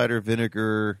apple cider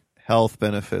vinegar health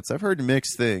benefits? I've heard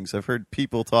mixed things. I've heard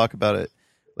people talk about it,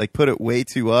 like put it way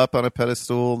too up on a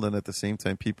pedestal, and then at the same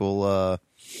time people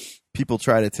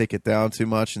try to take it down too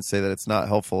much and say that it's not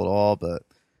helpful at all. But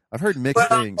I've heard mixed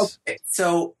things. Okay.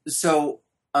 So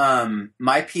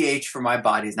my pH for my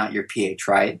body is not your pH,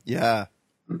 right? Yeah.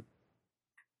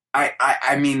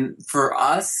 I mean, for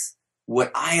us,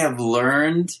 what I have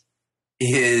learned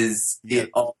is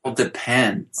it all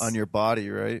depends on your body,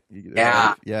 right?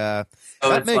 Yeah. Yeah. So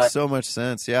that makes so much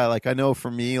sense. Yeah. Like I know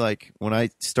for me, like when I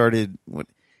started,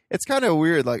 it's kind of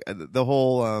weird, like the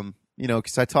whole,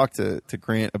 because I talked to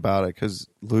Grant about it because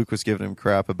Luke was giving him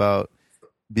crap about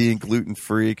being gluten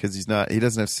free because he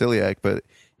doesn't have celiac, but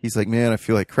he's like, man, I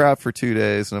feel like crap for 2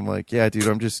 days. And I'm like, yeah, dude,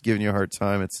 I'm just giving you a hard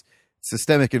time. It's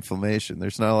systemic inflammation.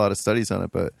 There's not a lot of studies on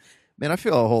it, but man, I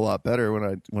feel a whole lot better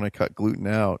when I cut gluten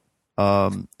out.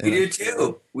 We do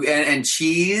too. And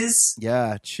cheese.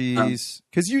 Yeah, cheese.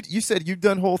 Because you said you've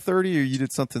done Whole30 or you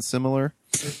did something similar.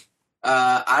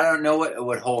 I don't know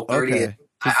what Whole30 is.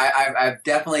 I've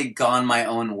definitely gone my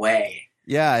own way.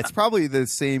 Yeah, it's probably the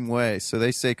same way. So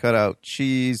they say cut out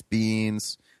cheese,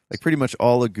 beans, like pretty much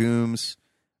all legumes,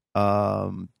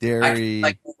 dairy. I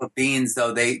like beans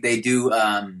though. They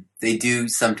do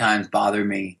sometimes bother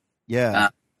me. Yeah,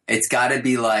 it's got to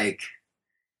be like,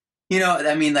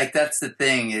 I mean, like that's the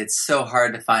thing. It's so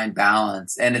hard to find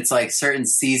balance, and it's like certain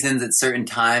seasons at certain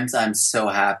times. I'm so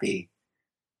happy,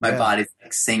 my body's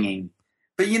like singing.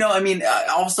 But, I mean,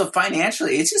 also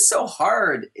financially, it's just so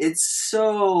hard. It's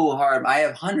so hard. I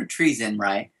have 100 trees in,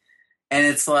 right? And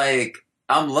it's like,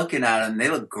 I'm looking at them. They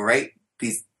look great.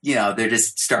 These, they're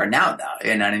just starting out now.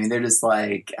 You know what I mean? They're just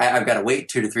like, I've got to wait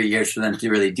 2 to 3 years for them to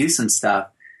really do some stuff.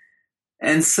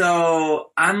 And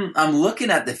so I'm looking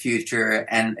at the future,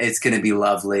 and it's going to be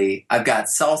lovely. I've got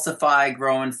salsify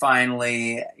growing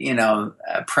finally,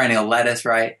 perennial lettuce,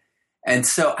 right? And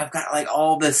so I've got like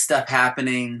all this stuff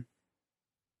happening.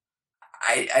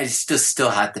 I just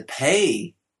still have to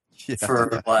pay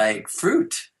for like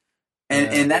fruit,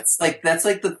 and that's like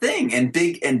the thing, and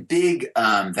big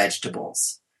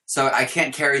vegetables. So I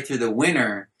can't carry through the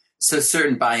winter. So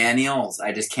certain biennials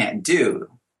I just can't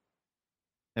do.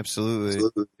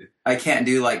 Absolutely. I can't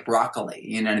do like broccoli.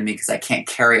 You know what I mean? Because I can't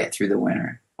carry it through the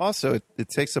winter. Also, it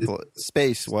takes up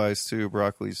space wise too.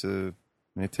 Broccoli's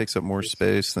it takes up more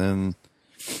space than.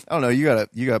 I don't know.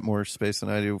 You got more space than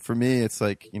I do. For me, it's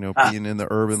like, being in the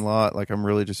urban lot, like I'm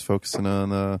really just focusing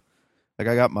on, like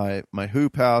I got my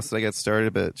hoop house that I got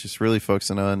started, but just really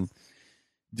focusing on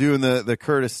doing the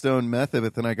Curtis Stone method.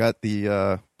 But then I got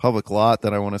the public lot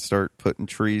that I want to start putting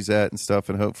trees at and stuff.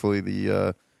 And hopefully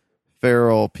the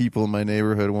feral people in my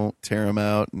neighborhood won't tear them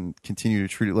out and continue to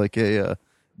treat it like a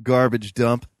garbage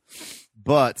dump.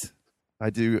 But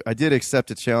I did accept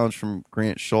a challenge from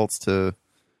Grant Schultz to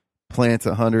plant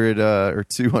 100 or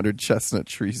 200 chestnut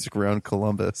trees around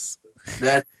Columbus.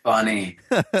 That's funny.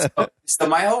 So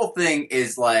my whole thing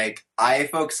is like I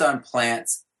focus on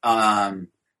plants,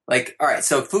 like Like, all right,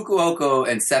 so Fukuoka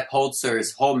and Sepp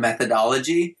Holzer's whole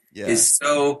methodology is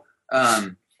so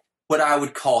what I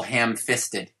would call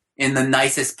ham-fisted in the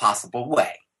nicest possible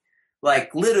way.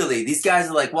 Like, literally, these guys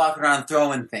are like walking around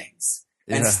throwing things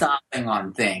and stomping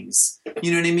on things.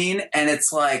 You know what I mean? And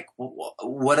it's like,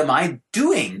 what am I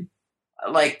doing?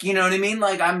 Like, you know what I mean?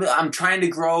 Like, I'm trying to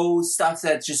grow stuff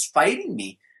that's just fighting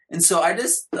me. And so I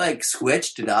just like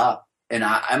switched it up. And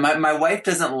my wife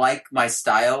doesn't like my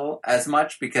style as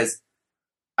much because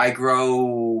I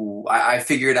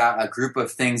figured out a group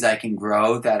of things I can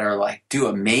grow that are like do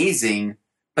amazing,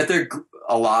 but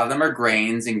a lot of them are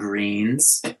grains and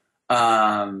greens.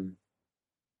 A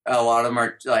lot of them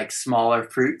are like smaller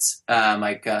fruits.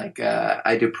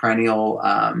 I do perennial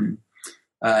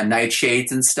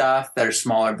nightshades and stuff that are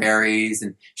smaller berries.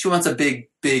 And she wants a big,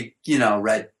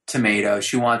 red tomato.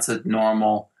 She wants a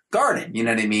normal garden. You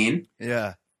know what I mean?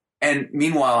 Yeah. And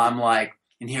meanwhile, I'm like,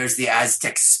 and here's the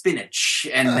Aztec spinach.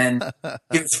 And then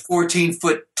here's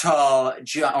 14-foot tall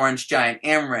orange giant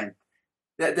amaranth.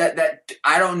 That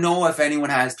I don't know if anyone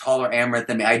has taller amaranth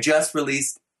than me. I just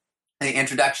released the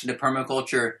introduction to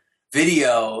permaculture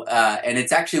video, and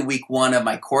it's actually week 1 of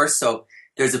my course. So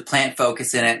there's a plant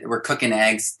focus in it. We're cooking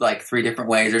eggs like 3 different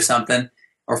ways or something,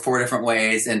 or 4 different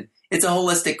ways. And it's a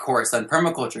holistic course on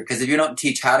permaculture, because if you don't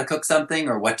teach how to cook something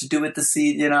or what to do with the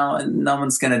seed, and no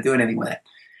one's going to do anything with it.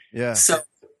 Yeah.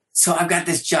 So I've got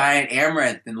this giant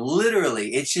amaranth, and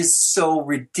literally it's just so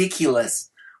ridiculous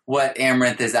what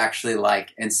amaranth is actually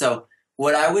like. And so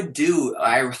what I would do,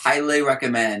 I highly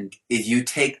recommend, is you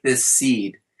take this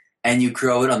seed and you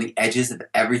grow it on the edges of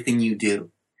everything you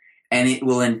do. And it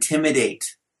will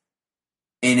intimidate,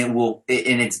 and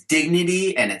in its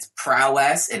dignity and its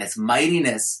prowess and its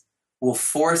mightiness will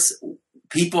force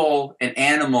people and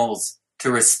animals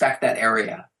to respect that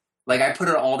area. Like, I put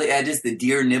it on all the edges, the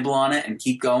deer nibble on it and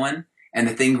keep going, and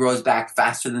the thing grows back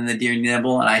faster than the deer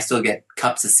nibble, and I still get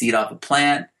cups of seed off a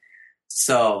plant.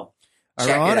 So,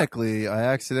 ironically, I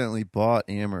accidentally bought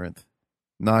amaranth.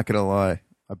 Not gonna lie,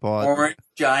 I bought Orange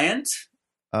Giant.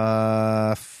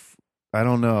 I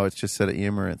don't know. It just said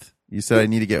amaranth. You said I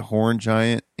need to get horn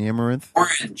giant amaranth.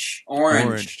 Orange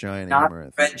giant not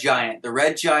amaranth. Red giant. The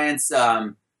red giant's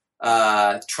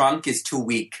trunk is too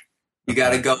weak. You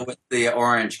got to go with the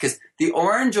orange, because the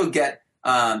orange will get.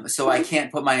 So I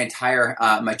can't put my entire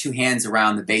my 2 hands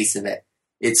around the base of it.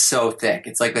 It's so thick.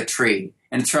 It's like a tree,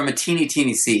 and it's from a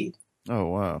teeny seed. Oh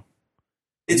wow!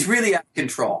 It's really out of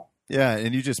control. Yeah,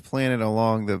 and you just plant it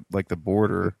along the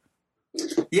border.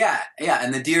 Yeah,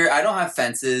 and the deer. I don't have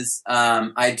fences.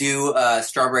 I do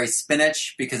strawberry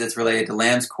spinach because it's related to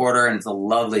lamb's quarter, and it's a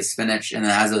lovely spinach, and it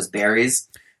has those berries.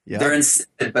 Yeah. They're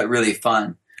insipid but really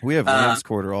fun. We have lamb's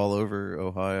quarter all over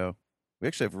Ohio. We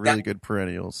actually have really good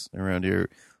perennials around here.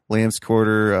 Lamb's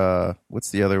quarter.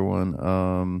 What's the other one?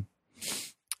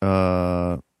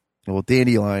 Well,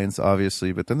 dandelions,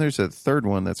 obviously, but then there's a third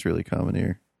one that's really common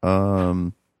here.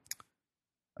 I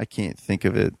can't think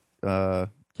of it.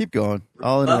 Keep going.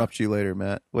 I'll interrupt you later,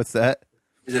 Matt. What's that?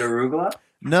 Is it arugula?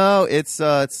 No, it's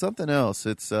something else.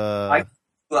 It's wild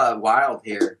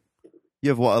here. You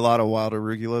have a lot of wild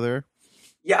arugula there?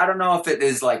 Yeah, I don't know if it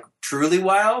is like truly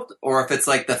wild or if it's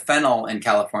like the fennel in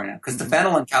California. Because the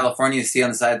fennel in California you see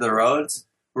on the side of the roads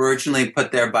were originally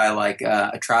put there by like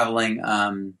a traveling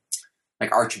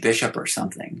like archbishop or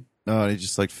something. No, he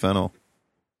just liked fennel.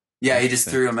 Yeah, he just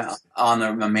threw them out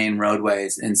on the main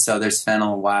roadways, and so there's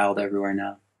fennel wild everywhere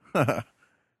now.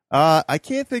 I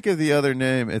can't think of the other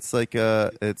name. It's like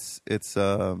it's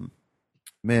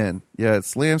man, yeah,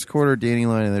 it's lamb's quarter,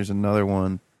 dandelion, and there's another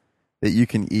one that you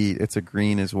can eat. It's a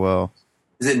green as well.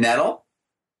 Is it nettle?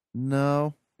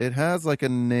 No, it has like a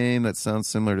name that sounds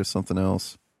similar to something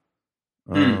else,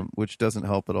 which doesn't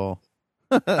help at all.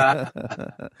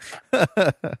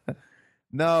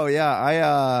 No,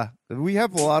 yeah, we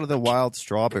have a lot of the wild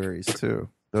strawberries too.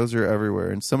 Those are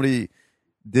everywhere, and somebody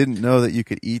didn't know that you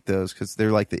could eat those because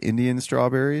they're like the Indian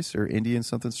strawberries or Indian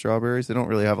something strawberries. They don't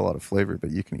really have a lot of flavor, but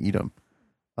you can eat them.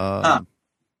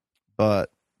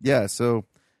 But yeah, so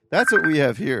that's what we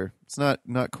have here. It's not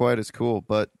quite as cool,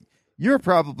 but you're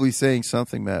probably saying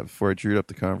something, Matt, before I drew up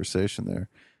the conversation there.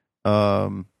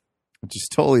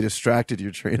 Just totally distracted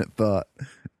your train of thought.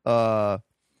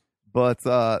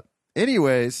 But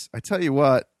anyways, I tell you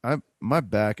what, my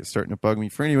back is starting to bug me.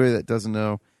 For anybody that doesn't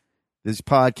know, this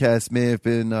podcast may have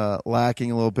been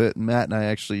lacking a little bit. And Matt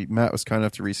was kind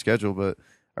enough to reschedule, but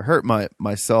I hurt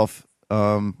myself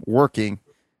working,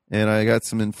 and I got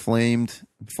some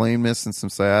inflamedness and some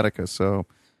sciatica. So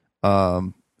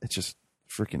it just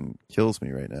freaking kills me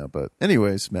right now. But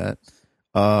anyways, Matt.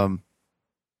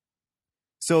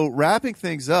 So wrapping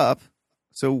things up,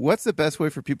 So what's the best way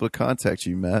for people to contact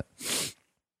you, Matt?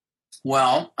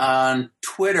 Well, on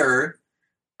Twitter,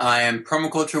 I am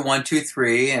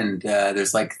Permaculture123, and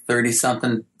there's like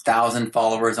 30-something thousand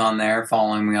followers on there,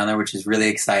 following me on there, which is really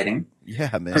exciting.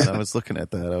 Yeah, man. I was looking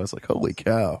at that. I was like, holy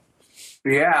cow.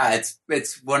 Yeah,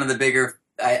 it's one of the bigger.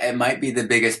 It might be the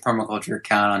biggest permaculture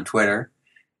account on Twitter,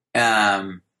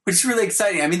 which is really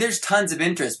exciting. I mean, there's tons of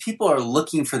interest. People are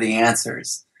looking for the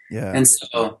answers, and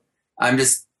so I'm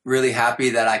just really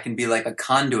happy that I can be like a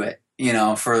conduit,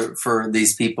 for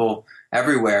these people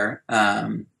everywhere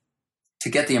to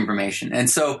get the information. And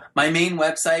so my main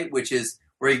website, which is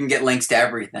where you can get links to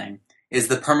everything, is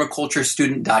the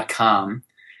permaculturestudent.com.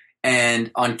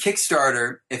 And on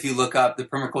Kickstarter, if you look up the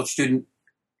Permaculture Student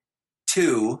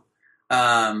 2,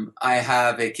 I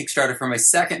have a Kickstarter for my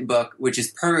second book, which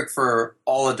is perfect for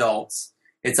all adults.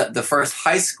 It's the first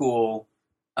high school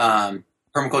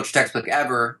permaculture textbook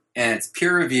ever, and it's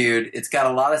peer-reviewed. It's got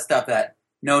a lot of stuff that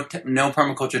no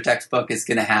permaculture textbook is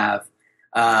going to have,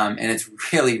 and it's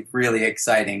really, really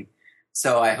exciting.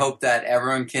 So I hope that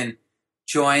everyone can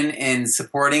join in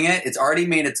supporting it. It's already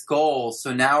made its goal,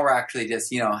 so now we're actually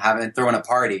just throwing a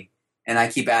party, and I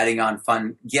keep adding on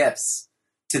fun gifts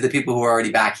to the people who are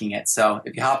already backing it. So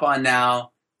if you hop on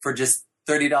now for just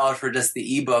 $30 for just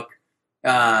the ebook,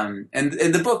 and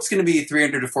the book's going to be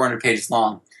 300 to 400 pages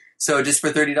long. So just for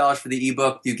 $30 for the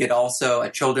ebook, you get also a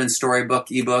children's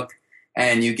storybook ebook,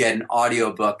 and you get an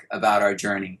audio book about our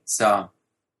journey. So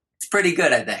it's pretty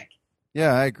good, I think.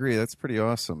 Yeah, I agree. That's pretty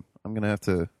awesome. I'm gonna have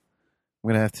to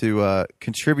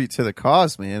contribute to the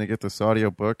cause, man, to get this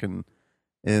audio book and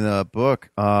book.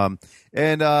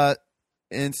 And I'll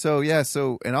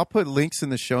put links in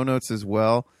the show notes as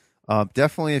well.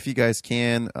 Definitely, if you guys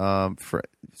can,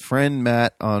 friend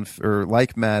Matt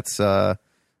like Matt's stuff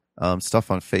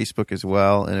on Facebook as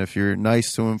well. And if you're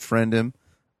nice to him, friend him.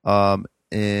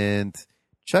 And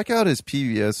check out his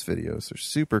PBS videos. They're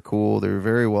super cool. They're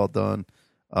very well done.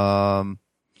 And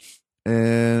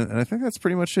I think that's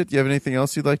pretty much it. Do you have anything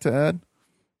else you'd like to add?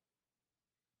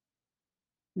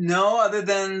 No, other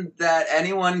than that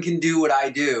anyone can do what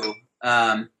I do.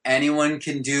 Anyone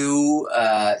can do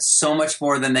so much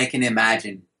more than they can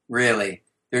imagine, really.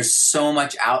 There's so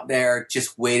much out there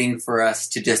just waiting for us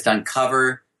to just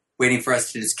uncover, waiting for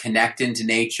us to just connect into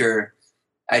nature.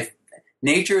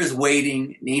 Nature is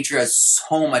waiting. Nature has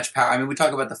so much power. I mean, we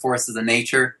talk about the forces of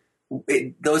nature.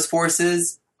 Those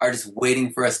forces are just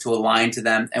waiting for us to align to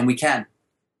them, and we can.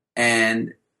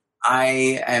 And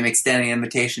I am extending an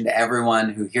invitation to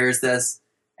everyone who hears this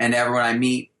and everyone I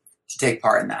meet to take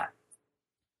part in that.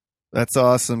 That's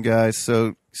awesome, guys.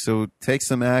 So take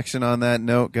some action on that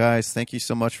note, guys. Thank you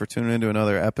so much for tuning into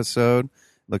another episode.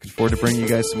 Looking forward to bringing you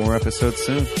guys some more episodes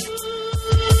soon.